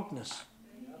out darkness.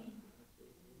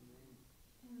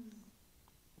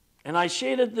 And I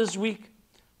shared it this week.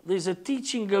 There's a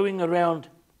teaching going around,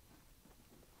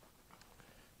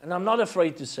 and I'm not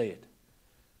afraid to say it,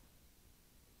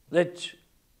 that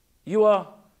you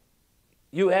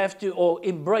have to or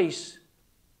embrace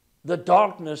the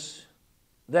darkness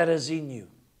that is in you.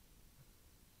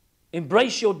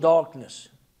 Embrace your darkness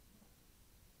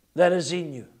that is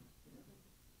in you.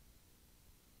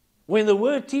 When the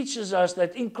Word teaches us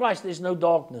that in Christ there's no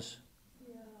darkness.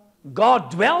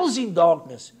 God dwells in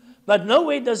darkness, but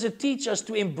nowhere does it teach us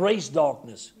to embrace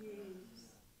darkness.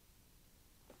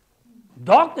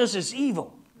 Darkness is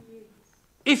evil.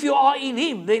 If you are in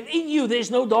Him, then in you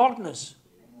there's no darkness.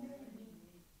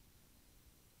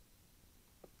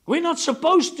 We're not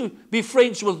supposed to be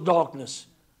friends with darkness.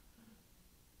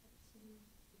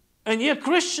 And here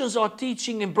Christians are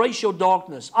teaching, embrace your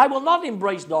darkness. I will not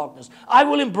embrace darkness. I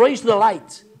will embrace the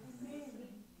light.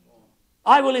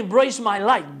 I will embrace my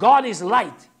light. God is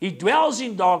light. He dwells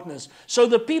in darkness. So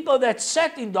the people that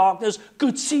sat in darkness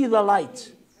could see the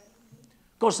light.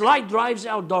 Because light drives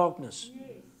out darkness.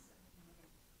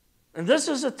 And this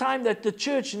is a time that the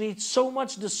church needs so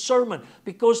much discernment,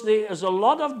 because there is a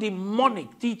lot of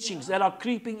demonic teachings that are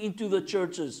creeping into the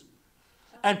churches.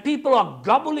 And people are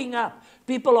gobbling up.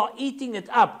 People are eating it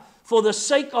up for the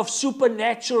sake of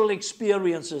supernatural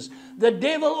experiences. The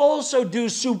devil also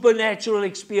does supernatural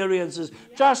experiences.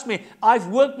 Trust me, I've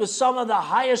worked with some of the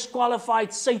highest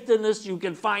qualified Satanists you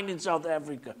can find in South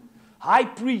Africa. High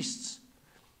priests.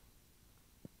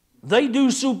 They do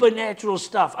supernatural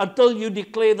stuff until you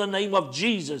declare the name of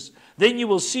Jesus. Then you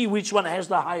will see which one has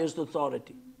the highest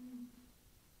authority.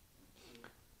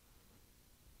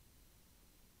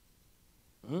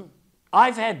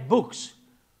 I've had books.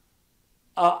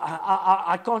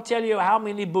 I can't tell you how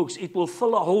many books. It will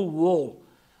fill a whole wall.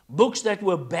 Books that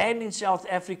were banned in South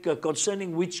Africa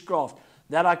concerning witchcraft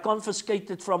that I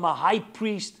confiscated from a high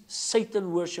priest,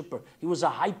 Satan worshipper. He was a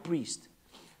high priest.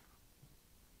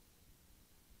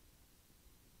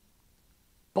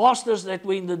 Pastors that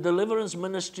were in the deliverance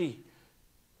ministry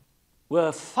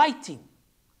were fighting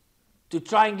to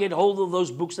try and get hold of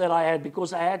those books that I had,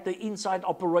 because I had the inside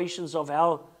operations of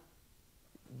how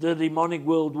the demonic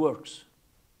world works.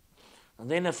 And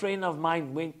then a friend of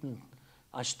mine went and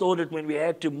I stored it when we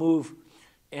had to move,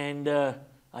 and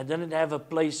I didn't have a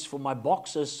place for my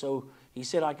boxes, so he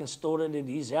said I can store it in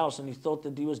his house, and he thought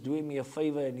that he was doing me a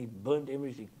favor, and he burned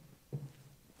everything.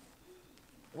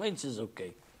 Which is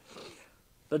okay.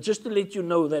 But just to let you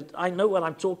know that I know what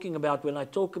I'm talking about when I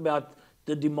talk about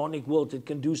the demonic world. It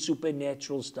can do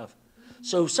supernatural stuff.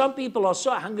 So some people are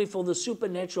so hungry for the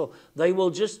supernatural, they will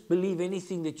just believe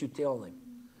anything that you tell them.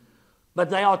 But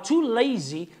they are too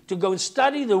lazy to go and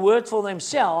study the Word for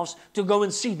themselves, to go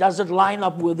and see, does it line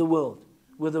up with the world,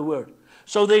 with the Word?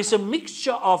 So there's a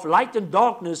mixture of light and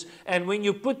darkness, and when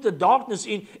you put the darkness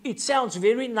in, it sounds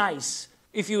very nice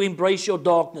if you embrace your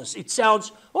darkness. It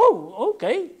sounds, oh,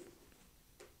 okay.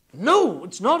 No,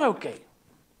 it's not okay.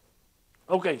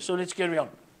 Okay, so let's carry on.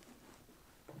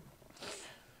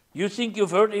 You think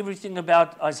you've heard everything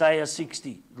about Isaiah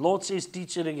 60. The Lord says,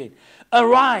 teach it again.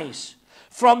 Arise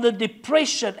from the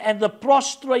depression and the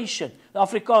prostration. The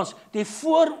Afrikaans, die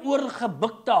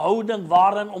vooroorgebukte houding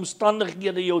waarin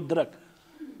omstandighede jou druk.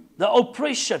 The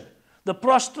oppression, the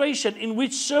prostration in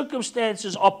which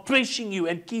circumstances are pressing you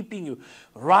and keeping you.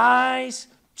 Rise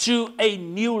to a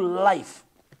new life.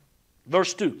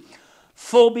 Verse 2.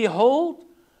 For behold,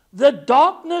 the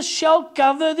darkness shall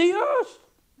cover the earth.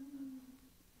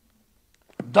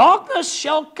 Darkness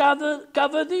shall cover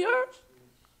the earth.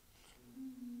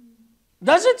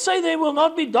 Does it say there will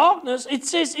not be darkness? It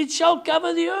says it shall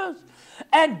cover the earth.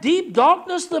 And deep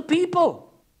darkness the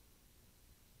people.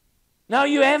 Now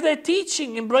you have that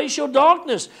teaching, embrace your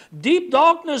darkness. Deep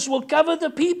darkness will cover the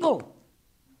people.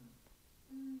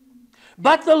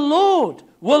 but the Lord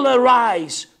will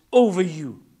arise over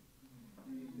you.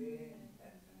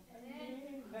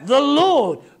 The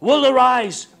Lord will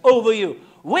arise over you.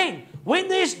 When? When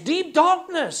there's deep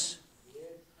darkness.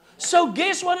 So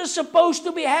guess what is supposed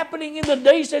to be happening in the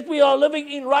days that we are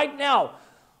living in right now?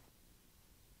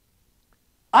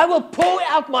 I will pour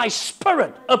out my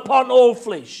Spirit upon all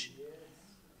flesh.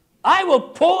 I will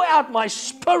pour out my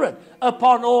Spirit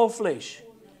upon all flesh.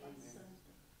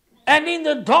 And in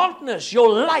the darkness,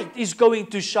 your light is going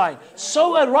to shine.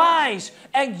 So arise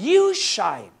and you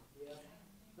shine.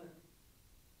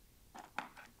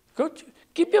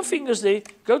 Keep your fingers there.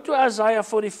 Go to Isaiah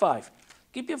 45.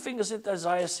 Keep your fingers at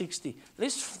Isaiah 60.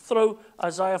 Let's throw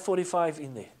Isaiah 45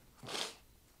 in there.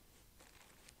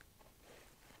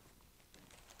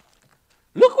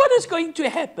 Look what is going to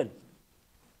happen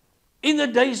in the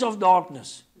days of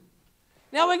darkness.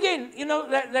 Now again, you know,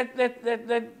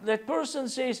 that person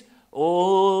says,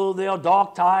 oh, there are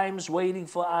dark times waiting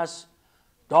for us.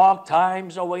 Dark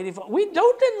times are waiting for us. We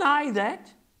don't deny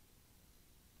that.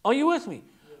 Are you with me?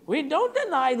 We don't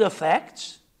deny the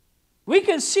facts. We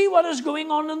can see what is going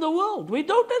on in the world. We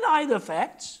don't deny the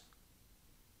facts.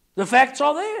 The facts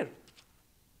are there.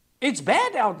 It's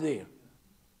bad out there.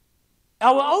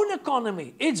 Our own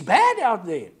economy, it's bad out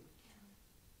there.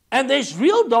 And there's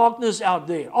real darkness out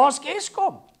there. Ask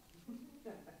Eskom.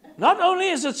 Not only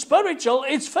is it spiritual,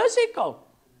 it's physical.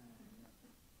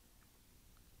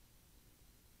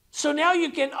 So now you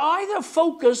can either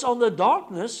focus on the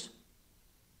darkness.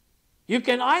 You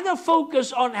can either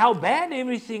focus on how bad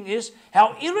everything is,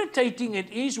 how irritating it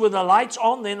is with the lights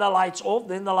on, then the lights off,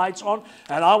 then the lights on.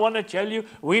 And I want to tell you,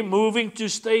 we're moving to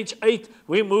stage 8.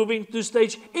 We're moving to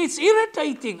stage. It's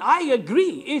irritating. I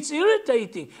agree. It's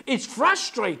irritating. It's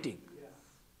frustrating.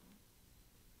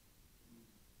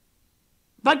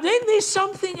 But then there's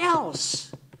something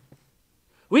else.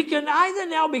 We can either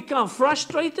now become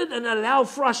frustrated and allow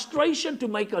frustration to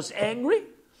make us angry,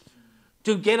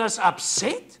 to get us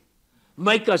upset,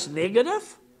 make us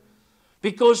negative,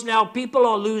 because now people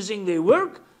are losing their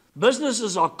work.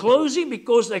 Businesses are closing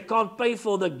because they can't pay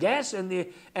for the gas and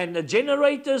the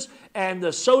generators and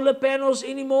the solar panels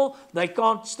anymore. They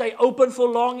can't stay open for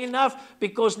long enough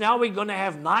because now we're going to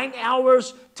have 9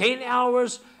 hours, 10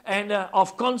 hours and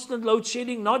of constant load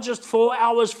shedding, not just 4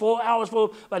 hours,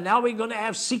 but now we're going to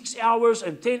have 6 hours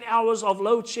and 10 hours of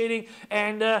load shedding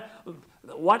and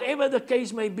whatever the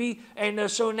case may be.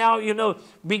 And so now, you know,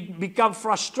 become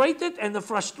frustrated, and the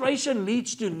frustration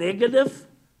leads to negative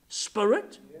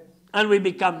spirit. And we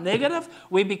become negative.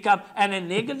 And a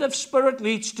negative spirit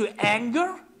leads to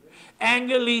anger.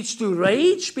 Anger leads to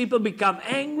rage. People become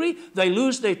angry. They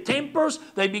lose their tempers.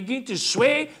 They begin to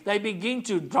swear. They begin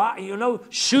to,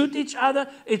 shoot each other.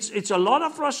 It's a lot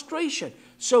of frustration.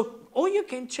 So, or you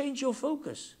can change your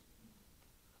focus.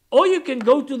 Or you can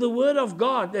go to the Word of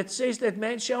God that says that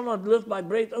man shall not live by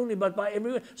bread only, but by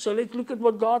every word. So let's look at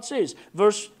what God says.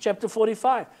 Chapter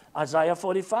 45, Isaiah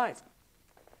 45.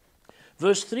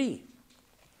 Verse 3.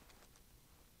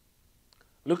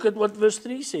 Look at what verse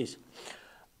 3 says.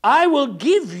 I will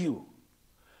give you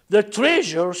the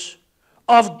treasures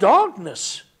of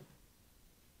darkness.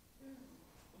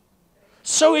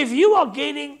 So if you are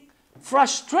getting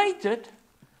frustrated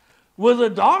with the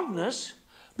darkness,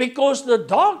 because the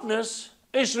darkness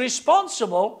is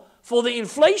responsible for the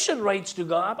inflation rates to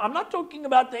go up. I'm not talking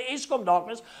about the Eskom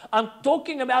darkness. I'm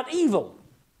talking about evil.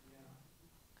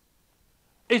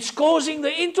 It's causing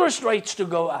the interest rates to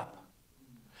go up.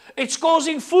 It's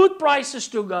causing food prices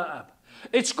to go up.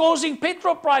 It's causing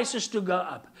petrol prices to go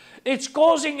up. It's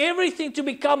causing everything to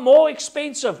become more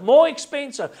expensive.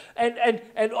 And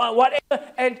whatever.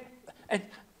 And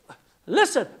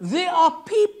listen, there are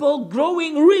people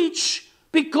growing rich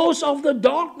because of the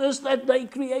darkness that they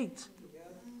create.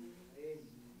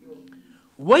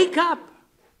 Wake up,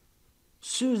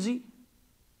 Susie.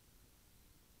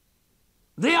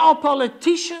 There are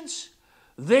politicians,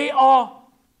 there are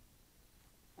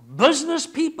business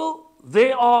people,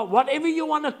 there are whatever you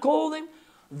want to call them,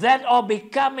 that are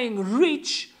becoming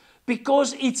rich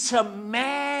because it's a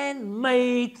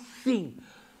man-made thing.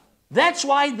 That's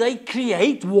why they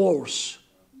create wars.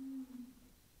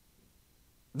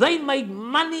 They make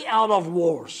money out of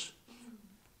wars.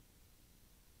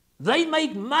 They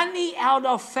make money out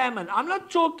of famine. I'm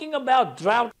not talking about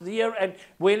drought here and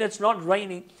when it's not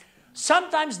raining.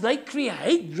 Sometimes they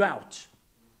create drought.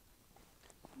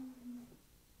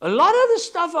 A lot of the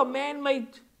stuff are man-made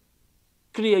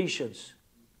creations.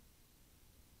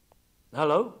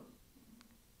 Hello?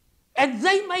 And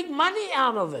they make money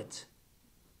out of it.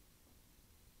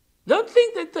 Don't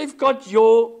think that they've got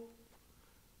your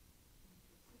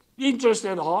interest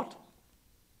at heart.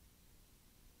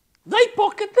 They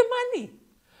pocket the money.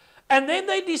 And then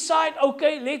they decide,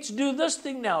 okay, let's do this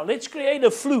thing now. Let's create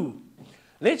a flu.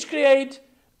 Let's create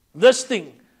this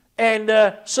thing.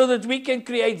 And so that we can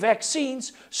create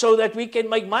vaccines, so that we can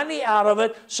make money out of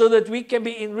it, so that we can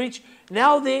be enriched.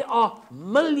 Now there are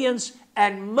millions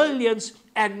and millions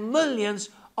and millions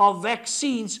of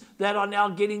vaccines that are now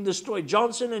getting destroyed.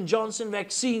 Johnson & Johnson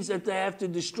vaccines that they have to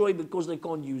destroy because they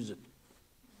can't use it.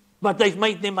 But they've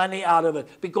made their money out of it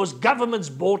because governments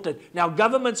bought it. Now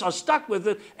governments are stuck with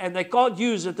it and they can't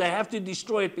use it. They have to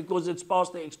destroy it because it's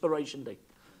past the expiration date.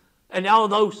 And now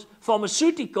those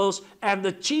pharmaceuticals and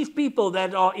the chief people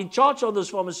that are in charge of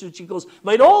those pharmaceuticals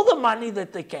made all the money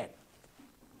that they can.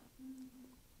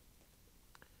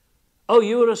 Oh,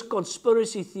 you're a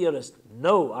conspiracy theorist.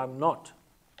 No, I'm not.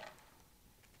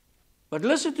 But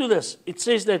listen to this. It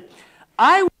says that,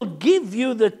 I will give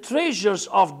you the treasures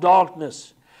of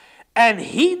darkness and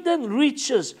hidden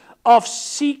riches of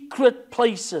secret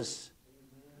places,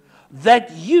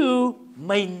 that you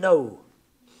may know.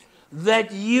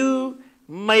 That you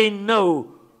may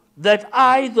know that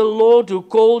I, the Lord who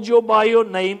called you by your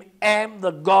name, am the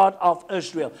God of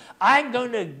Israel. I'm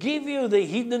going to give you the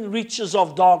hidden riches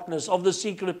of darkness, of the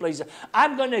secret places.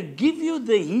 I'm going to give you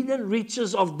the hidden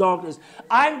riches of darkness.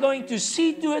 I'm going to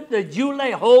see to it that you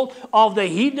lay hold of the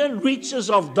hidden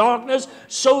riches of darkness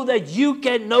so that you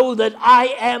can know that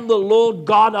I am the Lord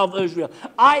God of Israel.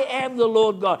 I am the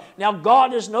Lord God. Now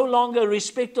God is no longer a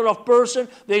respecter of person.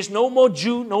 There's no more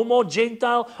Jew, no more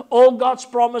Gentile. All God's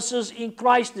promises in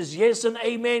Christ is yes and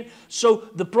amen. So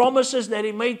the promises that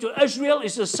He made to Israel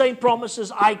is the same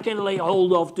promises I can lay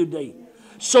hold of today.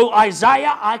 So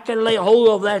Isaiah, I can lay hold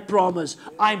of that promise.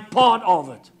 I'm part of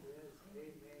it.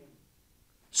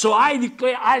 So I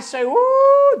declare, I say,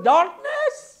 ooh,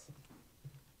 darkness.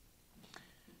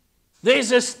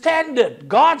 There's a standard.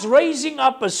 God's raising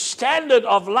up a standard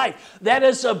of life that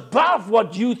is above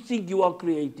what you think you are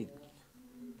creating.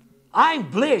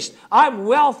 I'm blessed, I'm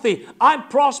wealthy, I'm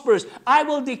prosperous. I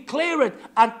will declare it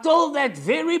until that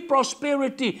very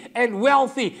prosperity and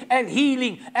wealthy and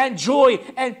healing and joy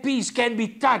and peace can be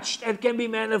touched and can be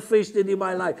manifested in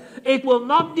my life. It will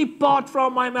not depart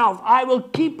from my mouth. I will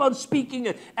keep on speaking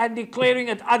it and declaring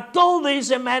it until there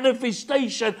is a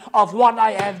manifestation of what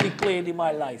I have declared in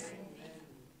my life.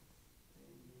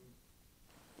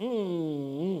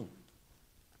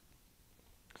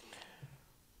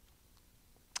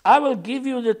 I will give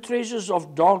you the treasures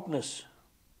of darkness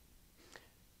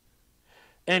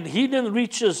and hidden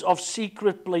riches of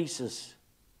secret places.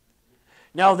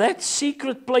 Now that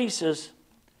secret places,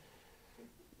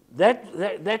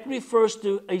 that refers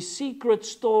to a secret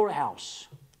storehouse.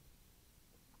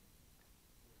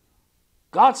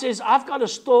 God says, I've got a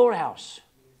storehouse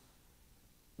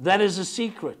that is a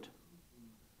secret.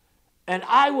 And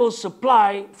I will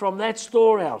supply from that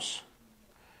storehouse.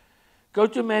 Go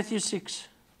to Matthew 6.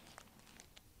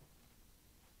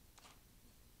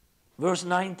 Verse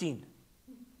 19.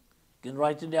 You can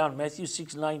write it down. Matthew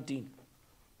 6:19.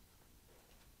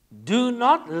 Do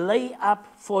not lay up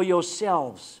for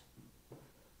yourselves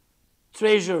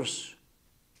treasures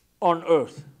on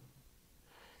earth.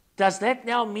 Does that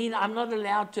now mean I'm not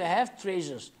allowed to have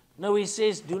treasures? No, he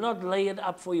says, do not lay it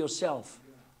up for yourself.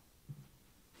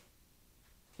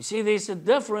 You see, there's a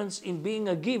difference in being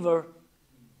a giver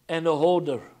and a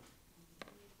hoarder.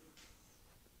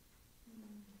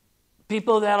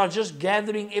 People that are just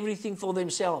gathering everything for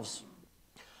themselves.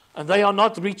 And they are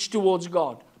not rich towards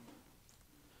God.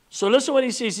 So listen what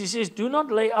he says. He says, do not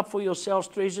lay up for yourselves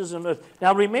treasures on earth.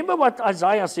 Now remember what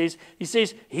Isaiah says. He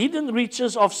says, hidden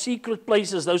riches of secret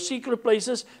places. Those secret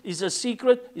places is a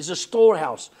secret, is a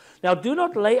storehouse. Now do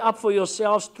not lay up for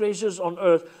yourselves treasures on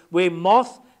earth where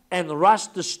moth and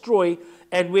rust destroy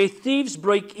and where thieves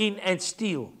break in and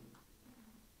steal.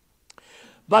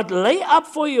 But lay up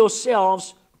for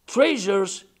yourselves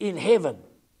treasures in heaven,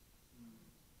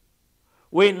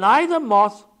 where neither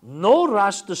moth nor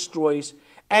rust destroys,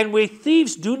 and where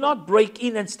thieves do not break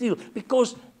in and steal.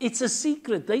 Because it's a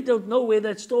secret. They don't know where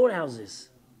that storehouse is.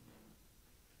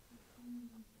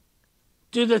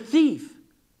 To the thief,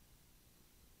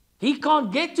 he can't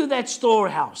get to that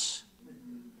storehouse.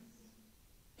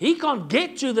 He can't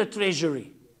get to the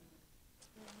treasury.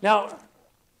 Now,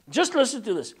 just listen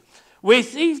to this. Where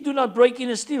thieves do not break in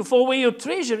and steal, for where your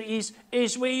treasure is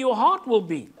where your heart will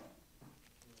be.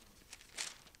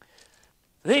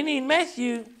 Then in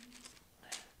Matthew,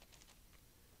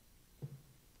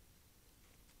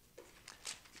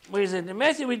 where is it? In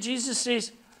Matthew, where Jesus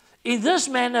says, in this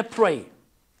manner pray.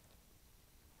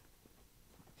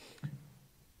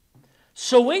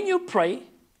 So when you pray,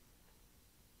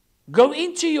 go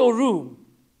into your room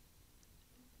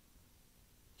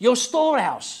your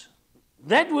storehouse.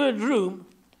 That word room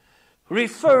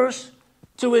refers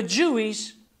to a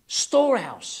Jewish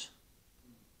storehouse.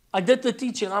 I did the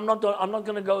teaching. I'm not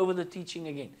going to go over the teaching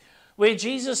again. Where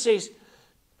Jesus says,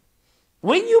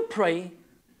 when you pray,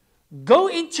 go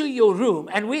into your room.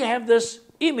 And we have this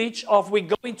image of we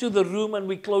go into the room and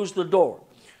we close the door.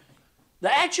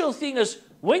 The actual thing is,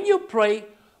 when you pray,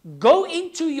 go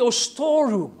into your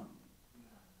storeroom,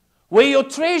 where your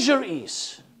treasure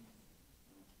is.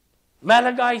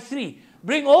 Malachi 3.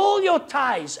 Bring all your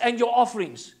tithes and your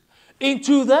offerings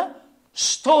into the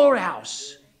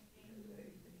storehouse.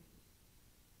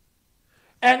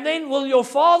 And then will your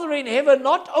Father in heaven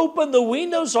not open the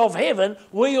windows of heaven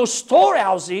where your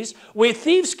storehouse is, where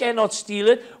thieves cannot steal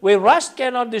it, where rust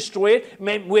cannot destroy it,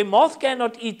 where moth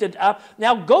cannot eat it up.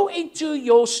 Now go into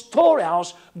your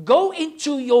storehouse, go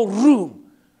into your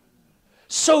room.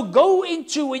 So go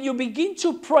into, when you begin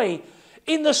to pray,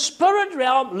 in the spirit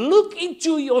realm, look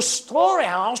into your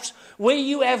storehouse where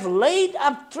you have laid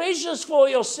up treasures for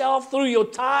yourself through your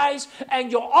tithes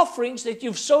and your offerings that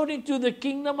you've sowed into the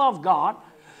kingdom of God.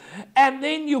 And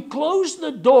then you close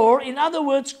the door. In other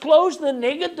words, close the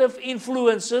negative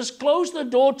influences, close the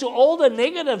door to all the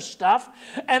negative stuff,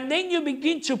 and then you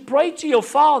begin to pray to your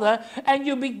Father, and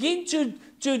you begin to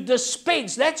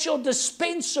dispense. That's your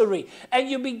dispensary. And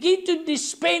you begin to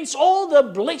dispense all the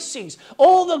blessings,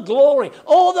 all the glory,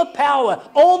 all the power,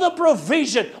 all the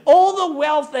provision, all the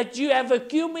wealth that you have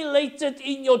accumulated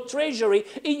in your treasury,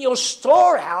 in your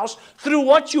storehouse, through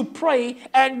what you pray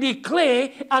and declare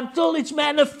until it's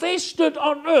manifested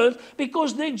on earth.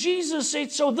 Because then Jesus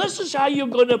said, so this is how you're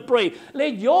going to pray.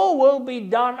 Let your will be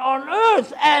done on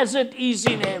earth as it is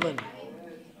in heaven.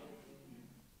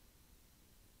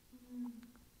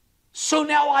 So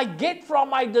now I get from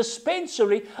my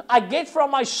dispensary, I get from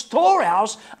my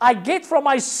storehouse, I get from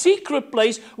my secret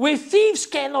place where thieves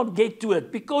cannot get to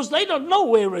it because they don't know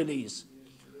where it is.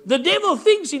 The devil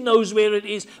thinks he knows where it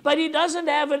is, but he doesn't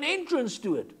have an entrance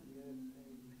to it.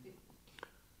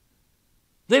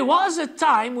 There was a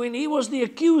time when he was the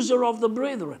accuser of the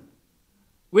brethren,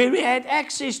 where he had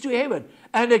access to heaven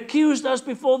and accused us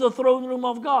before the throne room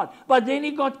of God. But then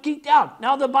he got kicked out.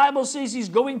 Now the Bible says he's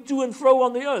going to and fro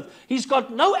on the earth. He's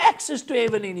got no access to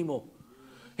heaven anymore.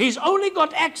 He's only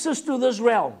got access to this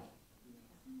realm.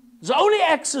 It's the only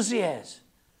access he has.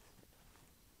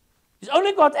 He's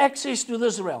only got access to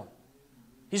this realm.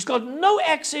 He's got no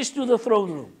access to the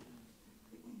throne room.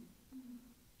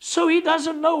 So he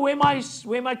doesn't know where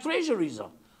my treasuries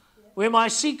are, where my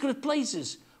secret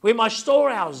places, where my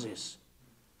storehouse is.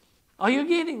 Are you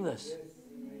getting this?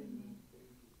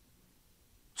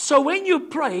 So when you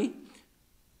pray,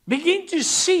 begin to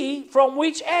see from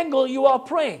which angle you are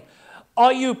praying.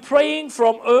 Are you praying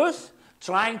from earth,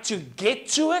 trying to get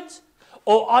to it?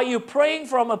 Or are you praying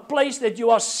from a place that you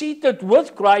are seated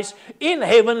with Christ in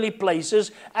heavenly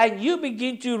places and you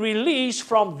begin to release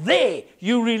from there?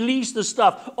 You release the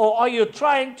stuff. Or are you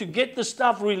trying to get the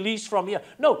stuff released from here?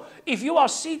 No. If you are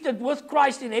seated with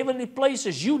Christ in heavenly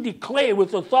places, you declare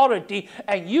with authority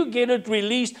and you get it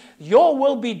released. Your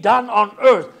will be done on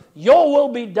earth. Your will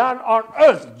be done on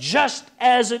earth just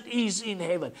as it is in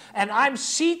heaven. And I'm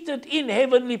seated in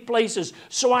heavenly places.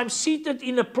 So I'm seated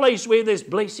in a place where there's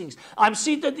blessings. I'm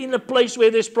seated in a place where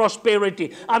there's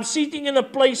prosperity. I'm sitting in a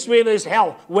place where there's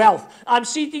health, wealth. I'm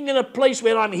sitting in a place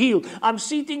where I'm healed. I'm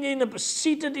seated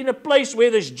in a place where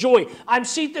there's joy. I'm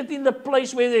seated in a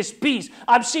place where there's peace.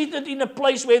 I'm seated in a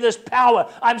place where there's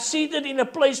power. I'm seated in a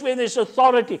place where there's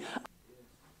authority.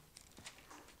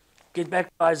 Get back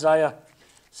to Isaiah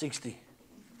 60.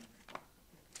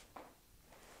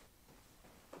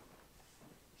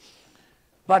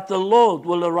 But the Lord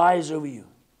will arise over you.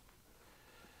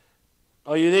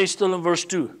 Are you there still in verse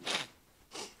 2?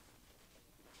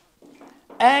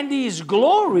 And his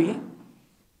glory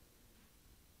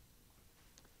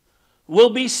will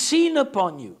be seen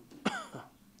upon you.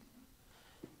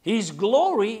 His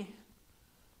glory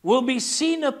will be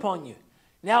seen upon you.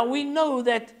 Now we know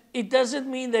that it doesn't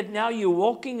mean that now you're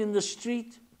walking in the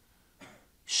street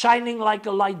shining like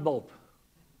a light bulb.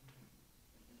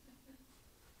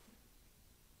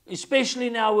 Especially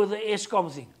now with the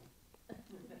Eskom thing.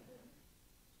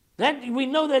 That, we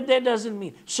know that doesn't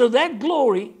mean. So that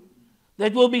glory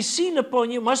that will be seen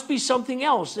upon you must be something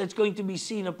else that's going to be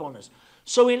seen upon us.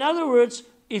 So in other words,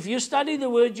 if you study the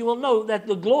word, you will know that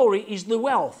the glory is the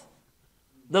wealth,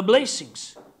 the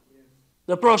blessings,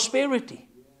 the prosperity.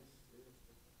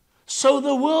 So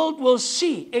the world will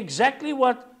see exactly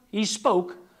what he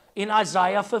spoke in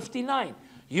Isaiah 59.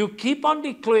 You keep on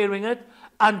declaring it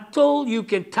until you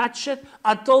can touch it,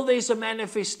 until there's a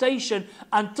manifestation,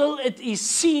 until it is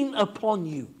seen upon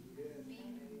you.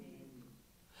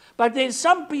 But then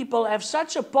some people have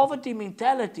such a poverty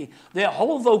mentality, their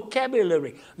whole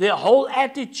vocabulary, their whole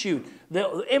attitude,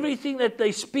 everything that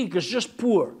they speak is just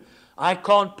poor. I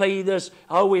can't pay this.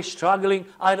 Oh, we're struggling.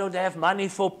 I don't have money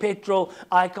for petrol.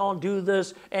 I can't do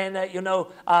this. And,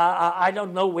 I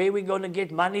don't know where we're going to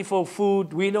get money for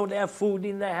food. We don't have food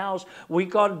in the house. We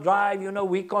can't drive.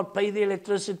 We can't pay the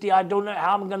electricity. I don't know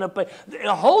how I'm going to pay.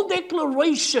 The whole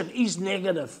declaration is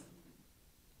negative.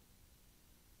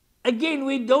 Again,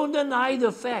 we don't deny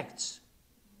the facts.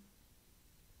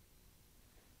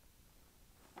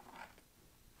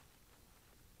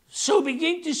 So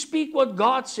begin to speak what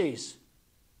God says.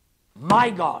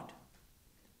 My God.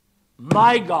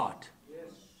 My God.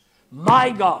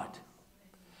 My God.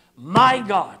 My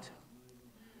God.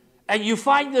 And you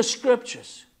find the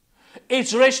scriptures.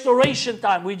 It's restoration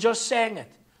time. We just sang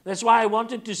it. That's why I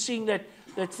wanted to sing that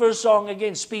first song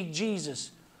again, Speak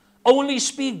Jesus. Only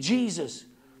speak Jesus.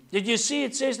 Did you see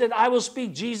it says that I will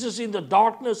speak Jesus in the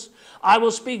darkness? I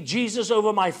will speak Jesus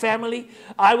over my family.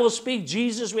 I will speak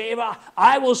Jesus wherever.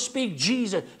 I will speak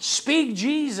Jesus. Speak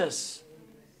Jesus.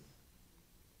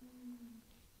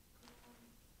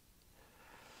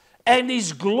 And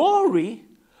His glory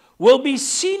will be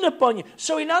seen upon you.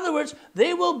 So in other words,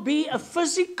 there will be a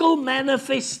physical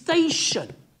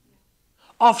manifestation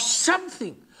of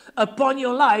something upon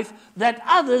your life that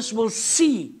others will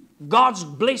see. God's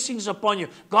blessings upon you,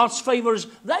 God's favors,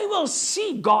 they will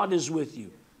see God is with you.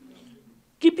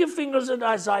 Keep your fingers in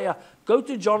Isaiah. Go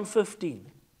to John 15.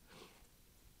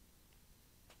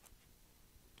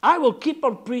 I will keep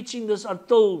on preaching this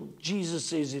until Jesus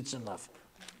says it's enough.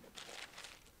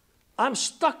 I'm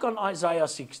stuck on Isaiah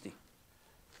 60.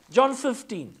 John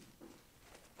 15.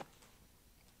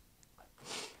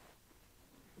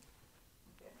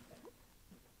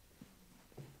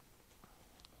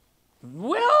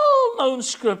 Well-known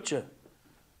scripture.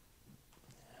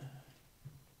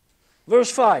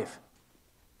 Verse 5.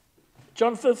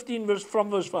 John 15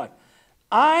 from verse 5.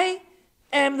 I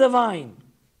am the vine.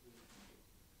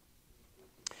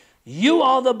 You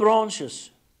are the branches.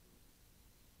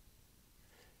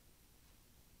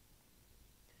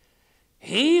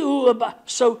 He who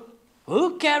so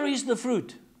who carries the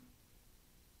fruit?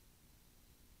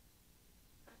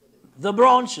 The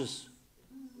branches.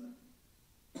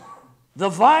 The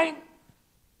vine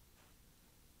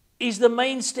is the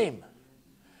main stem.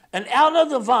 And out of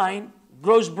the vine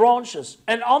grows branches.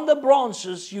 And on the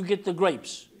branches you get the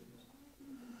grapes.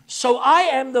 So I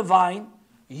am the vine,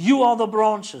 you are the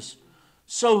branches.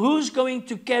 So who's going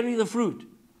to carry the fruit?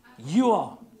 You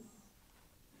are.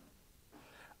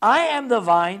 I am the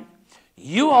vine,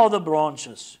 you are the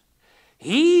branches.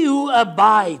 He who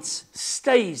abides,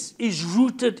 stays, is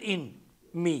rooted in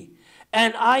me,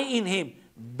 and I in him.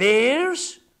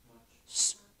 Bears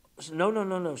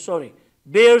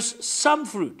some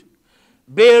fruit,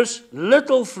 bears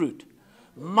little fruit,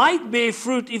 might bear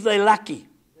fruit if they're lucky,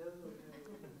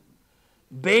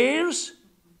 bears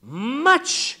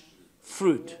much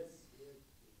fruit.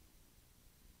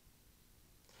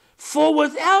 For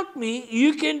without me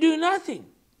you can do nothing.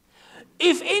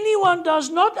 If anyone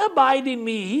does not abide in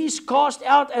me, he is cast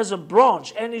out as a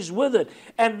branch and is withered,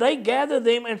 and they gather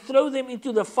them and throw them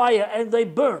into the fire, and they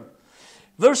burn.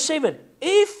 Verse 7,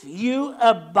 if you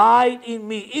abide in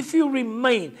me, if you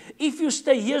remain, if you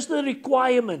stay, here's the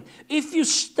requirement. If you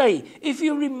stay, if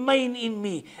you remain in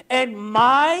me, and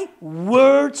my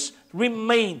words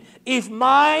remain, if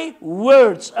my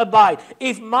words abide,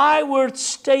 if my words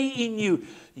stay in you,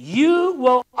 you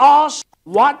will ask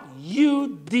what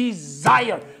you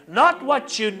desire. Not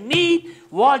what you need,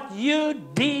 what you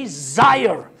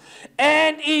desire.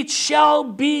 And it shall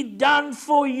be done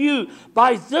for you.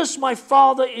 By this my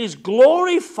Father is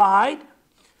glorified.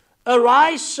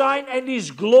 Arise, shine, and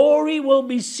His glory will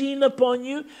be seen upon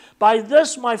you. By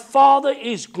this my Father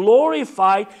is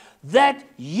glorified, that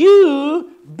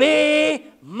you bear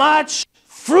much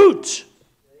fruit.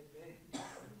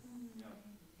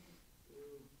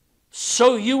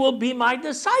 So you will be my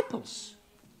disciples.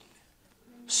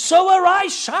 So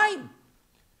arise, shine.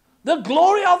 The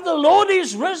glory of the Lord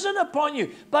is risen upon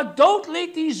you. But don't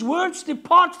let His words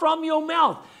depart from your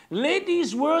mouth. Let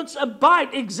these words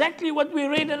abide. Exactly what we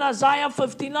read in Isaiah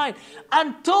 59.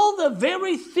 Until the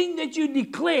very thing that you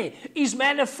declare is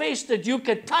manifested, you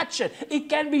can touch it. It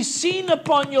can be seen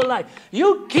upon your life.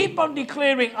 You keep on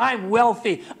declaring, I'm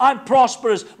wealthy, I'm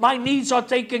prosperous, my needs are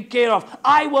taken care of,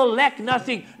 I will lack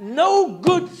nothing. No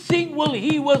good thing will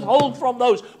He withhold from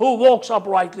those who walks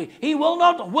uprightly. He will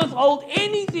not withhold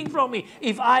anything from me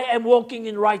if I am walking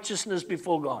in righteousness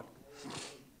before God.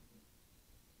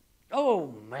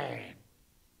 Oh, man.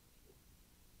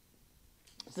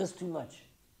 Is this too much?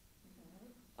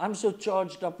 I'm so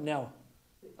charged up now.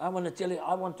 I want to tell you,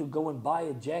 I want to go and buy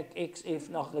a Jack XF,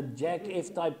 nog a Jack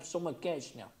F-type summer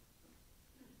cash now.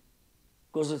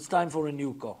 Because it's time for a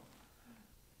new car.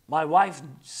 My wife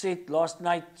said last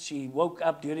night, she woke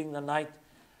up during the night,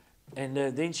 and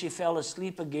then she fell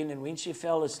asleep again. And when she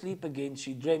fell asleep again,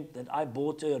 she dreamt that I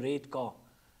bought her a red car.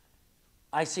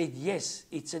 I said, yes,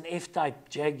 it's an F-type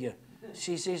Jaguar.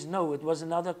 She says, no, it was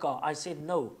another car. I said,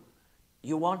 no,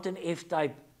 you want an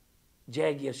F-type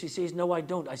Jaguar. She says, no, I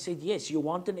don't. I said, yes, you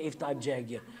want an F-type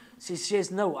Jaguar. She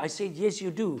says, no. I said, yes, you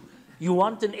do. You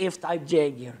want an F-type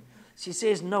Jaguar. She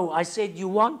says, no. I said, you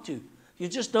want to. You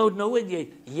just don't know it yet.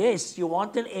 Yes, you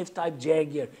want an F-type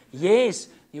Jaguar. Yes,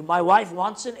 my wife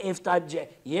wants an F-type Jaguar.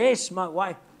 Yes, my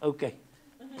wife. Okay.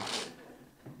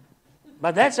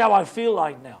 But that's how I feel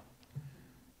like now.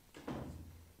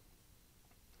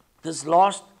 This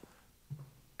last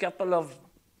couple of,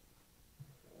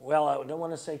 well, I don't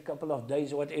want to say couple of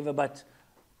days or whatever, but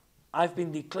I've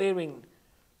been declaring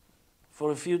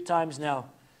for a few times now,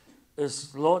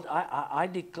 is, Lord, I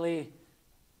declare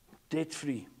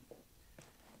debt-free.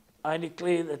 I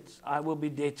declare that I will be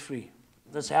debt-free.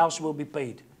 This house will be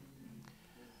paid.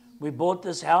 We bought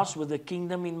this house with the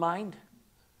kingdom in mind.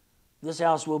 This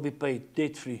house will be paid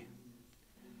debt-free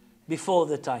before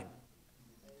the time.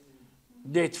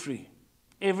 Debt-free.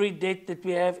 Every debt that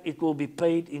we have, it will be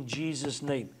paid in Jesus'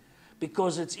 name.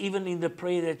 Because it's even in the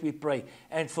prayer that we pray.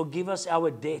 And forgive us our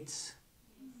debts.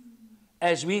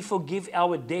 As we forgive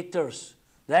our debtors.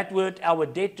 That word, our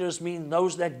debtors, means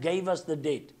those that gave us the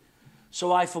debt.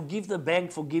 So I forgive the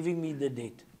bank for giving me the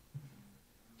debt.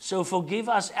 So forgive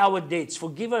us our debts.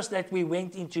 Forgive us that we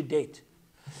went into debt.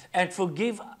 And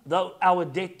forgive our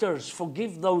debtors.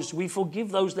 Forgive those. We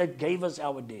forgive those that gave us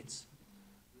our debts.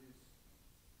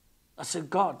 I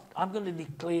said, God, I'm going to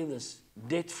declare this.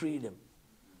 Debt freedom.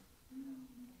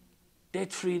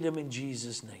 Debt freedom in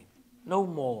Jesus' name. No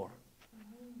more.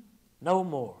 No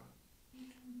more.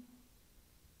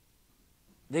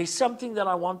 There's something that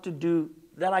I want to do,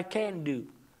 that I can do.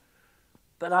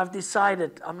 But I've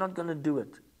decided I'm not going to do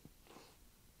it.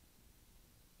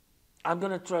 I'm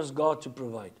going to trust God to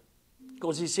provide.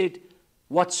 Because He said,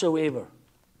 whatsoever.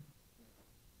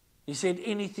 He said,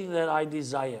 anything that I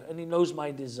desire. And He knows my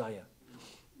desire.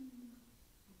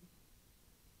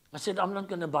 I said, I'm not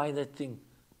going to buy that thing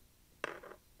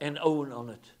and own on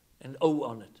it and owe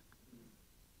on it.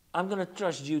 I'm going to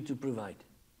trust You to provide.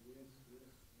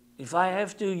 If I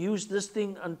have to use this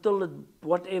thing until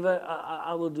whatever,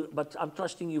 I will do. But I'm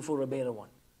trusting You for a better one.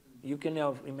 You can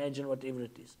now imagine whatever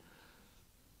it is.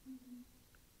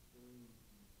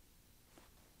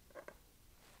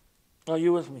 Are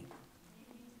you with me?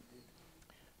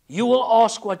 You will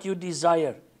ask what you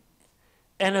desire,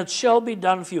 and it shall be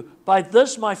done for you. By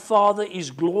this my Father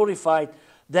is glorified,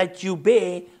 that you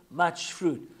bear much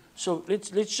fruit. So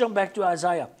let's jump back to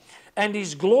Isaiah. And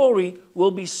His glory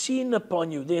will be seen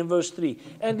upon you. There in verse 3.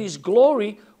 And His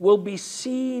glory will be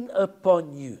seen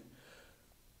upon you.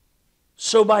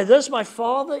 So by this my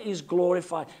Father is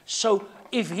glorified. So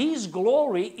if His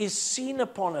glory is seen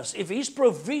upon us, if His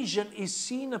provision is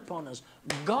seen upon us,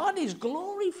 God is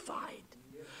glorified.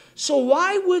 So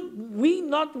why would we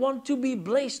not want to be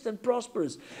blessed and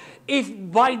prosperous? If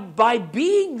by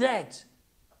being that,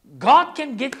 God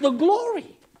can get the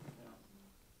glory.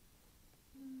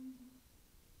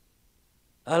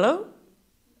 Hello?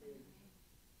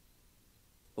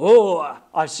 Oh,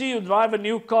 I see you drive a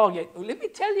new car. Let me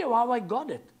tell you how I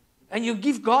got it. And you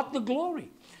give God the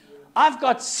glory. I've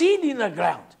got seed in the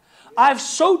ground. I've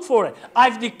sowed for it.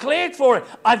 I've declared for it.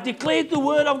 I've declared the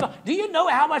word of God. Do you know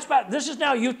how much? This is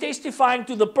now you testifying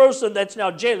to the person that's now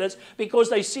jealous because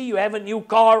they see you have a new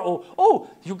car, or, oh,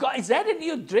 you got, is that a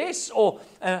new dress? Or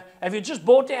have you just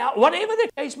bought it out? Whatever the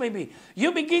case may be.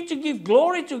 You begin to give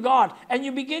glory to God and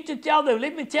you begin to tell them,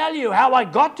 let me tell you how I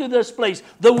got to this place.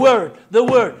 The word, the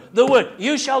word, the word.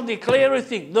 You shall declare a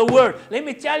thing. The word. Let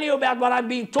me tell you about what I'm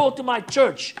being taught to my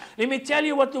church. Let me tell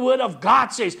you what the word of God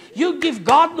says. You give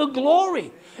God the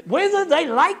glory. Whether they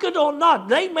like it or not,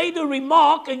 they made a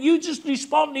remark and you just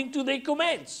responding to their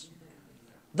comments.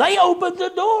 They opened the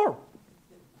door.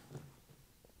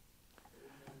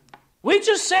 We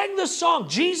just sang the song,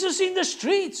 Jesus in the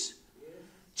streets.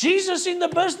 Jesus in the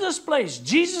business place.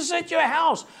 Jesus at your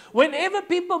house. Whenever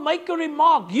people make a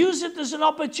remark, use it as an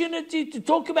opportunity to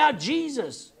talk about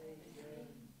Jesus.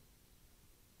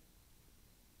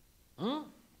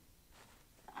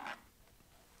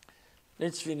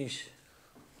 Let's finish.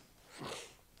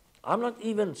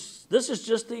 This is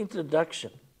just the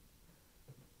introduction.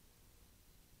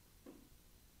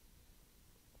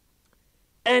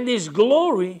 And His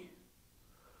glory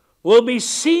will be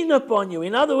seen upon you.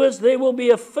 In other words, there will be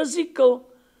a physical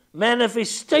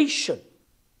manifestation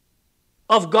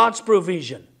of God's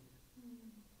provision.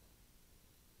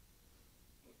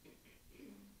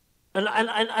 And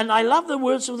I love the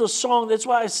words of the song. That's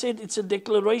why I said it's a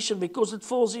declaration, because it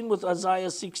falls in with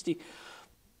Isaiah 60.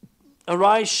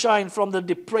 Arise, shine from the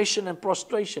depression and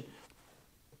prostration.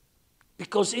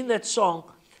 Because in that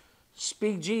song,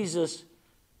 Speak Jesus,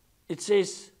 it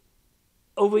says,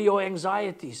 over your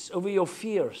anxieties, over your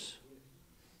fears,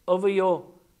 over your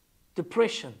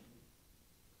depression.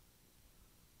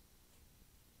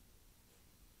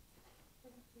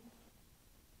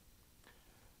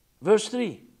 Verse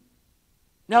 3.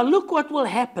 Now look what will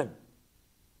happen.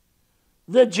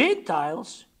 The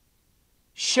Gentiles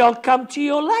shall come to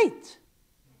your light,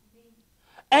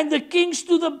 and the kings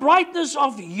to the brightness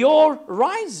of your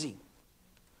rising.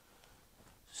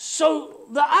 So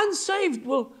the unsaved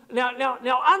will,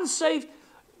 now unsaved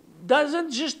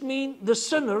doesn't just mean the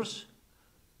sinners.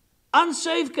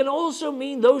 Unsaved can also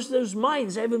mean those whose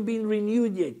minds haven't been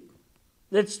renewed yet.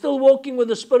 That's still walking with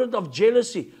the spirit of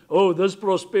jealousy. Oh, this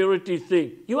prosperity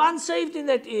thing. You're unsaved in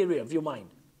that area of your mind.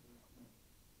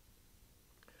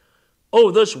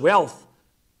 Oh, this wealth.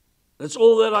 That's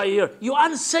all that I hear. You're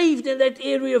unsaved in that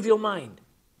area of your mind.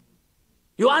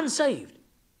 You're unsaved.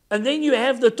 And then you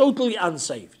have the totally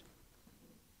unsaved.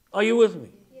 Are you with me?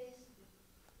 Yes.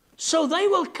 So they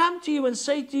will come to you and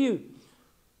say to you,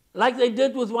 like they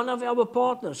did with one of our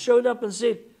partners, showed up and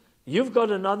said, you've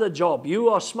got another job. You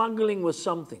are smuggling with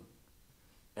something.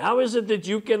 How is it that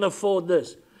you can afford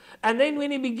this? And then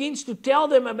when he begins to tell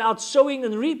them about sowing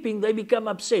and reaping, they become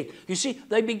upset. You see,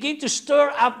 they begin to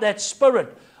stir up that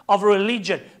spirit of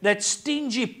religion, that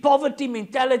stingy poverty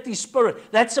mentality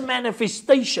spirit. That's a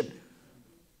manifestation.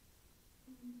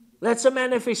 That's a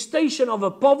manifestation of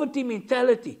a poverty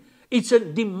mentality. It's a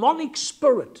demonic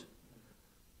spirit.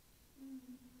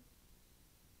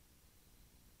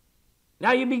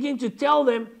 Now you begin to tell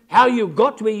them how you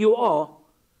got where you are,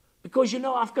 because you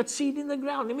know, I've got seed in the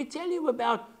ground. Let me tell you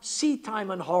about seed time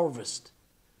and harvest.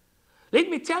 Let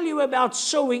me tell you about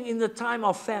sowing in the time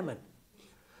of famine.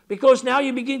 Because now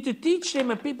you begin to teach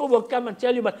them, and people will come and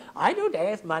tell you, but I don't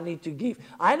have money to give.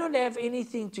 I don't have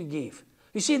anything to give.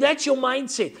 You see, that's your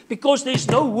mindset, because there's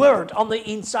no word on the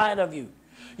inside of you.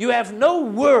 You have no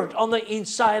word on the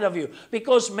inside of you,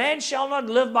 because man shall not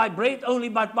live by bread only,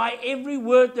 but by every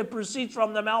word that proceeds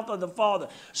from the mouth of the Father.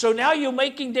 So now you're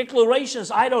making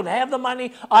declarations. I don't have the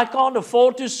money. I can't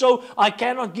afford to sow. I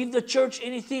cannot give the church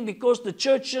anything because the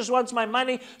church just wants my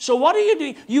money. So what are you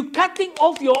doing? You're cutting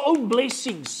off your own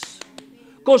blessings.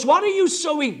 Because what are you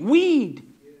sowing? Weed.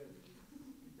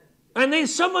 And then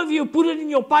some of you put it in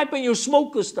your pipe and you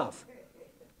smoke the stuff.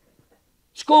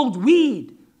 It's called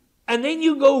weed. And then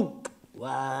you go,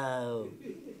 wow.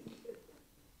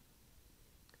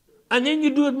 And then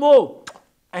you do it more.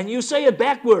 And you say it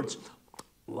backwards.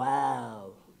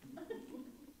 Wow.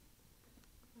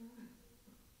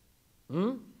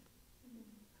 But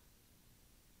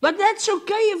that's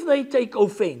okay if they take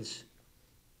offense.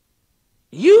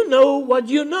 You know what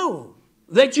you know.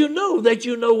 That you know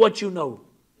what you know.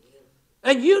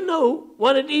 And you know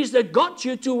what it is that got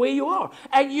you to where you are.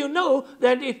 And you know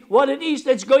that what it is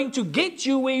that's going to get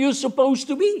you where you're supposed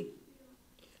to be.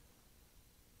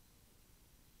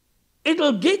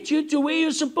 It'll get you to where you're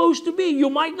supposed to be.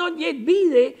 You might not yet be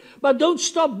there, but don't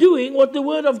stop doing what the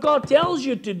Word of God tells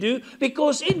you to do,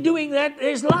 because in doing that,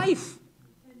 there's life.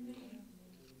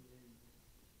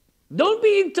 Don't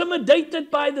be intimidated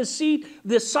by the seed,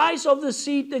 the size of the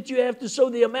seed that you have to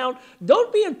sow, the amount.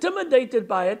 Don't be intimidated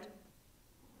by it.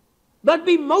 But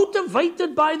be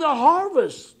motivated by the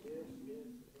harvest.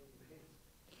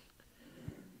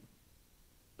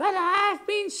 But I've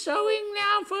been sowing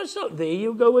now for so... There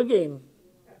you go again.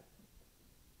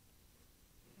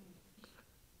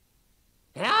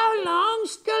 How long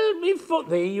still before...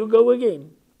 There you go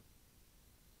again.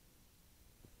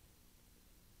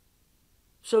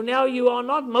 So now you are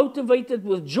not motivated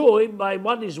with joy by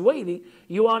what is waiting.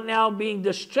 You are now being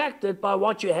distracted by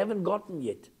what you haven't gotten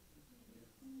yet.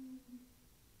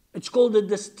 It's called a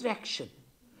distraction.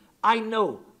 I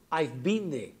know. I've been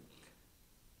there.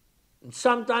 And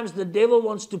sometimes the devil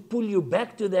wants to pull you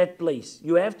back to that place.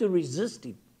 You have to resist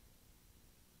him.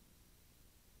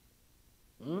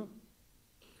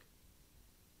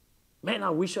 Man, I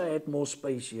wish I had more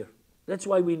space here. That's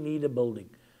why we need a building.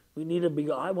 We need a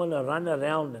bigger. I want to run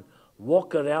around and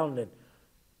walk around and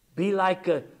be like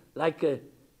a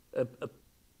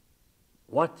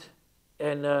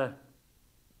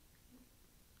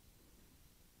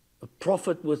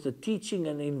prophet with a teaching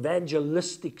and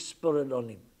evangelistic spirit on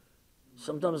him.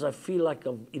 Sometimes I feel like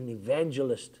an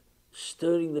evangelist,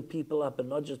 stirring the people up and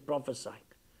not just prophesying.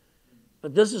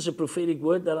 But this is a prophetic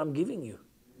word that I'm giving you.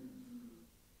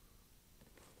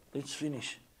 Let's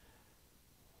finish.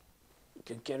 We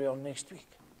can carry on next week.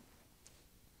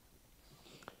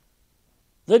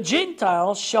 The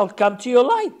Gentiles shall come to your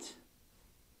light,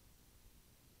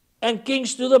 and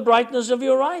kings to the brightness of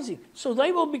your rising. So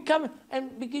they will become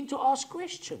and begin to ask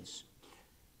questions.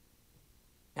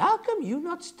 How come you're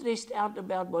not stressed out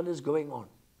about what is going on?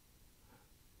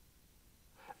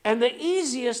 And the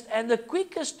easiest and the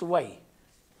quickest way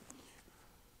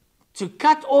to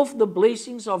cut off the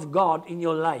blessings of God in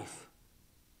your life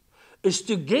is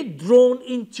to get drawn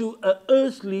into an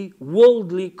earthly,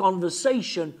 worldly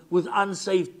conversation with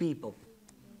unsaved people.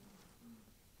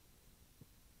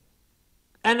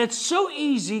 And it's so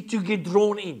easy to get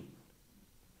drawn in.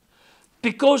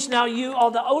 Because now you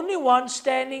are the only one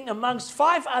standing amongst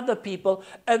 5 other people,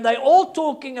 and they're all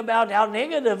talking about how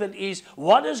negative it is,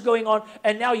 what is going on,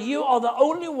 and now you are the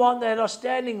only one that are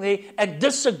standing there and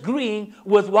disagreeing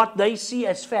with what they see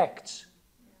as facts.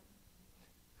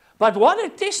 But what a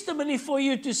testimony for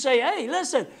you to say, hey,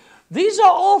 listen, these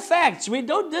are all facts. We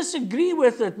don't disagree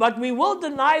with it, but we will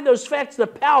deny those facts the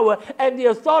power and the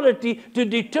authority to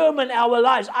determine our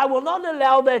lives. I will not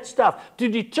allow that stuff to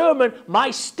determine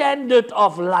my standard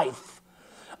of life.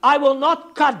 I will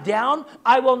not cut down.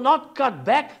 I will not cut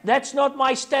back. That's not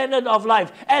my standard of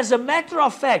life. As a matter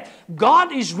of fact,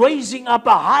 God is raising up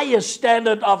a higher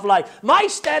standard of life. My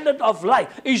standard of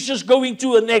life is just going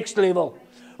to a next level.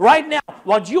 Right now,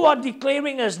 what you are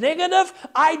declaring as negative,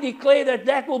 I declare that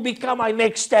that will become my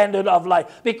next standard of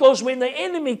life. Because when the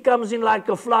enemy comes in like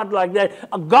a flood like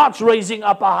that, God's raising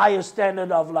up a higher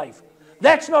standard of life.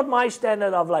 That's not my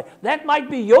standard of life. That might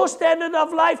be your standard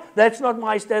of life. That's not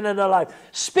my standard of life.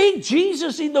 Speak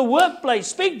Jesus in the workplace.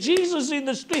 Speak Jesus in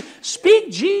the street.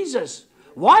 Speak Jesus.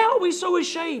 Why are we so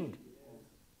ashamed?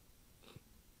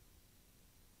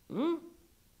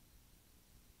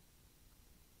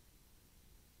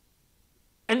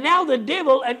 And now the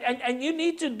devil, and you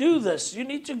need to do this. You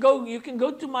need to go, you can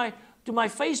go to my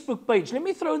Facebook page. Let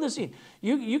me throw this in.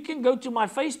 You can go to my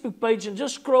Facebook page and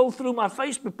just scroll through my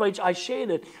Facebook page. I shared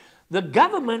it. The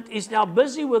government is now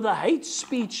busy with a hate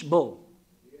speech bill,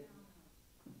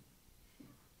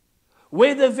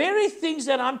 where the very things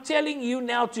that I'm telling you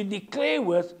now to declare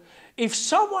with, if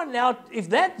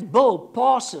that bill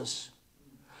passes,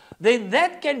 then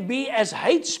that can be as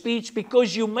hate speech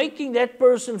because you're making that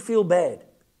person feel bad.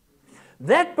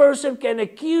 That person can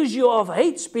accuse you of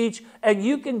hate speech and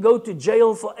you can go to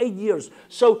jail for 8 years.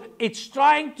 So it's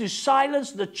trying to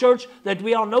silence the church that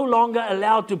we are no longer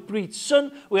allowed to preach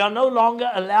sin. We are no longer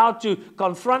allowed to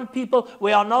confront people.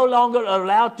 We are no longer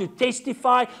allowed to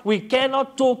testify. We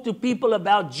cannot talk to people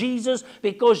about Jesus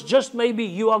because just maybe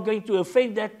you are going to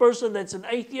offend that person that's an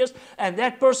atheist, and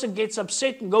that person gets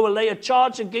upset and go and lay a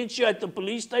charge against you at the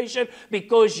police station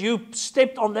because you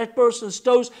stepped on that person's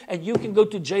toes, and you can go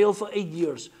to jail for 8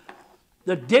 years.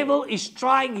 The devil is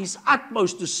trying his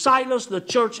utmost to silence the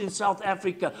church in South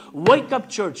Africa. Wake up,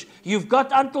 church. You've got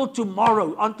until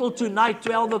tomorrow, until tonight,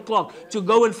 12 o'clock, to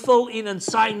go and fill in and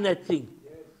sign that thing.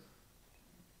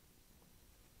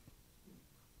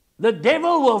 The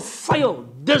devil will fail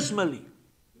dismally.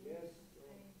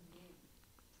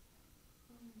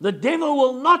 The devil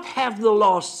will not have the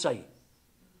last say.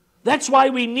 That's why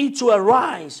we need to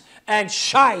arise and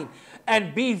shine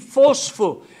and be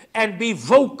forceful and be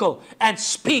vocal and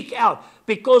speak out,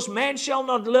 because man shall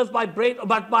not live by bread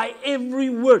but by every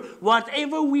word.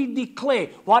 Whatever we declare,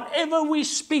 whatever we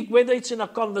speak, whether it's in a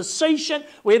conversation,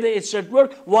 whether it's at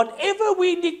work, whatever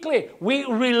we declare, we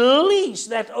release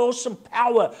that awesome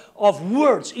power of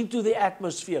words into the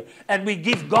atmosphere, and we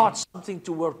give God something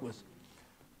to work with.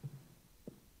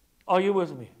 Are you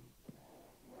with me?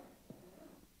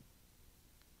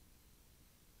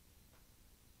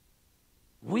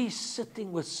 We're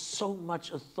sitting with so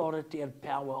much authority and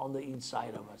power on the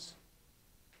inside of us.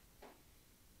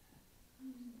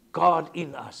 God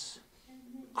in us,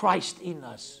 Christ in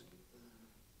us,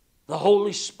 the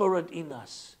Holy Spirit in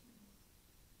us.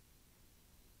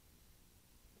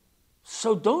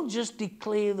 So don't just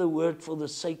declare the word for the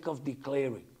sake of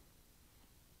declaring.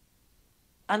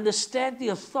 understand the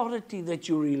authority that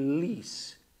you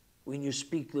release when you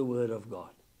speak the word of God.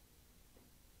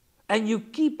 And you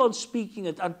keep on speaking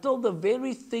it until the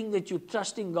very thing that you're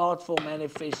trusting God for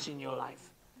manifests in your life.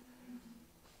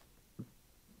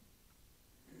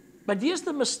 But here's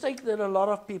the mistake that a lot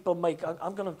of people make.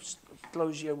 I'm going to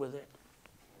close here with it.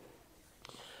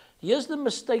 Here's the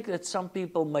mistake that some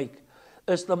people make.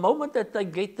 Is the moment that they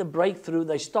get the breakthrough,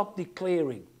 they stop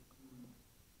declaring.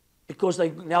 Because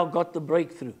they now got the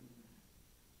breakthrough.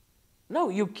 No,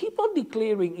 you keep on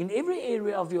declaring in every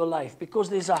area of your life because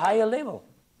there's a higher level.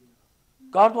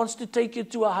 God wants to take you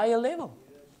to a higher level.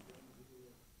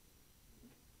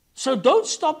 So don't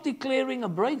stop declaring a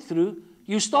breakthrough.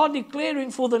 You start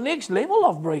declaring for the next level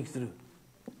of breakthrough.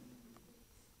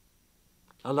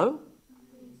 Hello?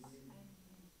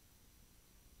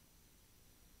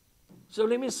 So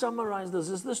let me summarize this.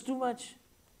 Is this too much?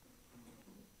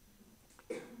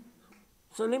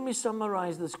 So let me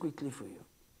summarize this quickly for you.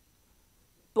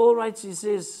 Paul writes, he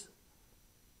says,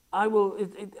 I'm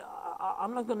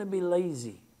not going to be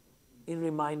lazy in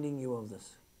reminding you of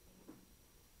this.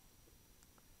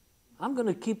 I'm going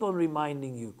to keep on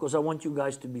reminding you because I want you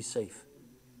guys to be safe.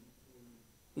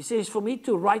 He says, for me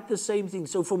to write the same thing,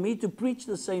 so for me to preach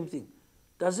the same thing,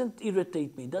 doesn't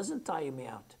irritate me, doesn't tire me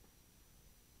out.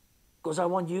 Because I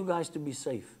want you guys to be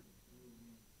safe.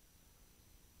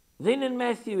 Then in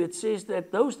Matthew it says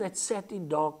that those that sat in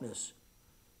darkness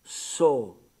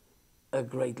saw a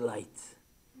great light.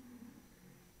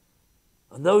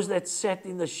 And those that sat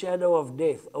in the shadow of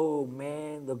death, oh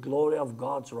man, the glory of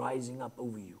God's rising up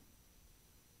over you.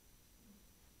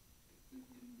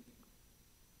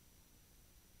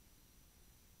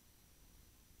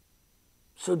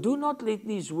 So do not let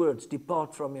these words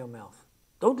depart from your mouth.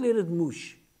 Don't let it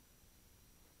mush.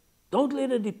 Don't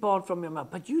let it depart from your mouth,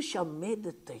 but you shall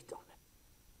meditate on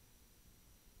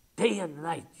it. Day and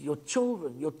night, your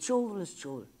children, your children's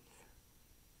children.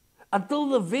 Until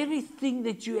the very thing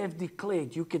that you have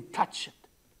declared, you can touch it.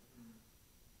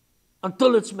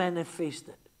 Until it's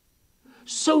manifested.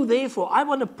 So therefore, I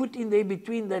want to put in there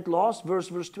between that last verse,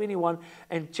 verse 21,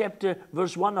 and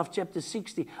verse 1 of chapter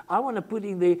 60, I want to put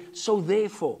in there, so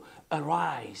therefore,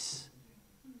 arise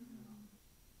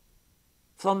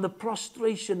from the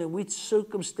prostration in which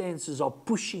circumstances are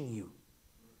pushing you,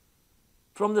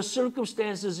 from the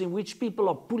circumstances in which people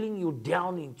are pulling you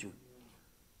down into.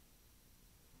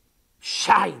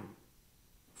 Shine,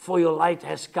 for your light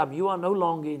has come. You are no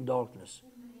longer in darkness.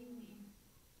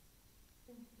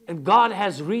 And God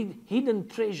has hidden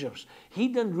treasures,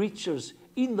 hidden riches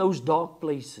in those dark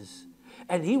places.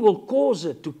 And He will cause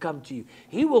it to come to you.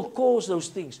 He will cause those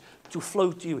things to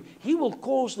flow to you. He will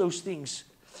cause those things.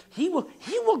 He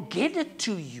will get it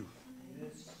to you.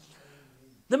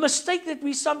 The mistake that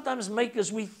we sometimes make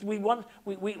is we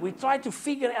try to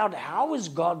figure out how is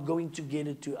God going to get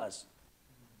it to us.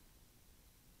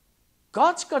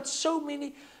 God's got so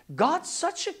many. God's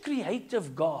such a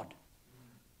creative God.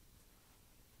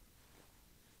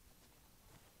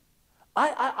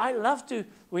 I love to,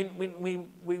 when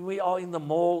we are in the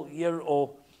mall here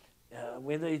or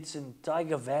whether it's in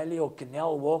Tiger Valley or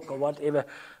Canal Walk or whatever,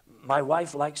 my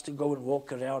wife likes to go and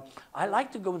walk around. I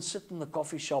like to go and sit in the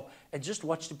coffee shop and just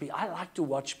watch the people. I like to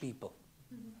watch people.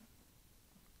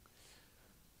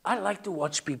 I like to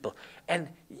watch people. And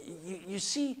you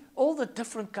see all the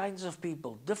different kinds of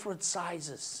people, different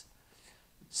sizes.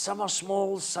 Some are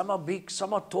small, some are big,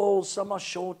 some are tall, some are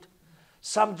short.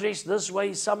 Some dress this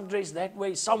way, some dress that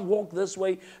way, some walk this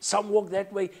way, some walk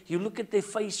that way. You look at their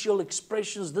facial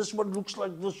expressions. This one looks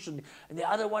like this, and the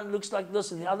other one looks like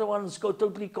this, and the other one is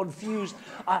totally confused.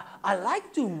 I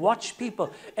like to watch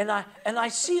people, and I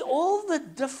see all the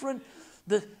different,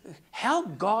 how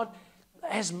God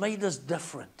has made us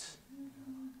different.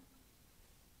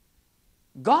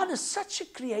 God is such a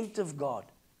creative God.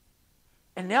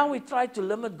 And now we try to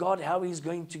limit God how He's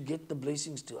going to get the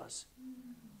blessings to us.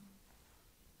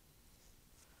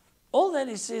 All that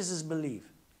He says is believe.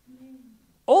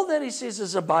 All that He says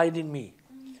is abide in me.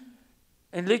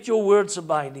 And let your words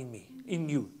abide in me, in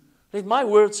you. Let my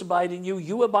words abide in you.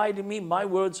 You abide in me. My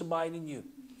words abide in you.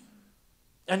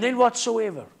 And then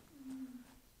whatsoever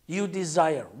you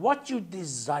desire. What you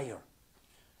desire.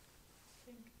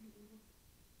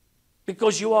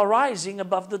 Because you are rising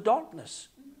above the darkness.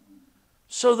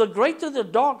 So the greater the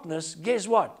darkness, guess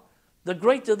what? The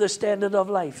greater the standard of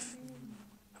life.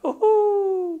 Woo-hoo.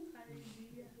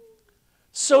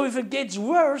 So if it gets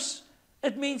worse,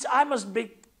 it means I must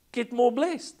get more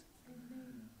blessed.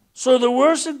 So the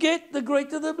worse it gets, the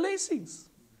greater the blessings.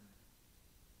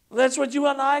 That's what you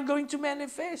and I are going to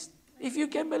manifest, if you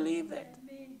can believe that.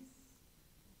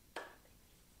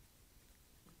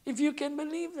 If you can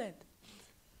believe that.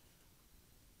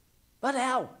 But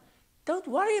how? Don't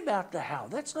worry about the how.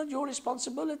 That's not your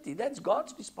responsibility. That's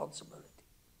God's responsibility.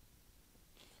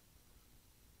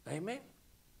 Amen?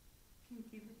 Can you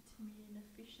give it to me in a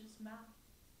fish's mouth?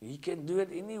 He can do it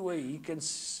anyway. He can...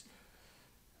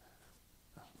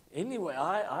 Anyway,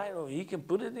 I don't know. He can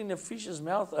put it in a fish's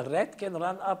mouth. A rat can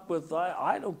run up with...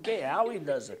 I don't care how he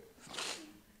does it.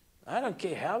 I don't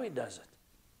care how he does it.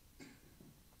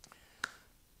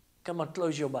 Come on,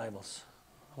 close your Bibles.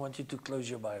 I want you to close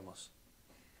your Bibles.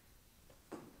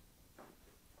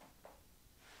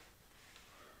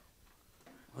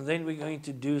 And then we're going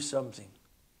to do something.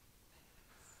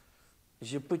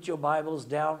 As you put your Bibles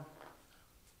down,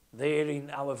 there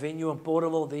in our venue in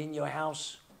Porterville, there in your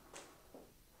house,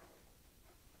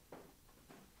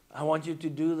 I want you to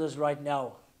do this right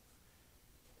now.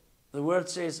 The word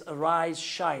says, arise,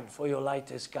 shine, for your light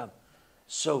has come.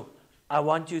 So, I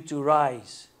want you to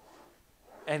rise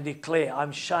and declare,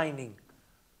 I'm shining,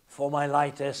 for my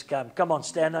light has come. Come on,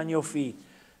 stand on your feet.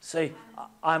 Say,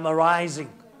 I'm arising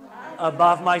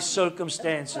above my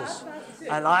circumstances.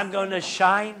 And I'm going to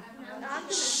shine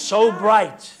so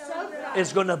bright,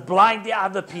 it's going to blind the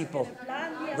other people.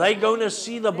 They're going to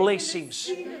see the blessings.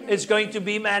 It's going to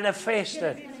be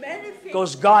manifested.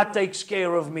 Because God takes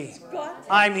care of me.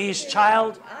 I'm His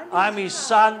child. I'm His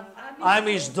son. I'm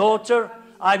His daughter.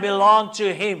 I belong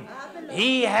to Him.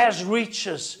 He has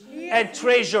riches and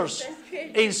treasures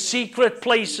in secret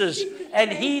places.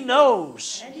 And He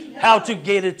knows how to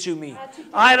get it to me.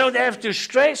 I don't have to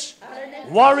stress,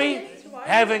 worry,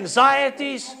 have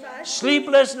anxieties,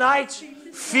 sleepless nights,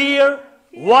 fear,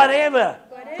 whatever.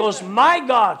 Because my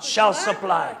God shall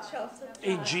supply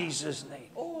in Jesus' name.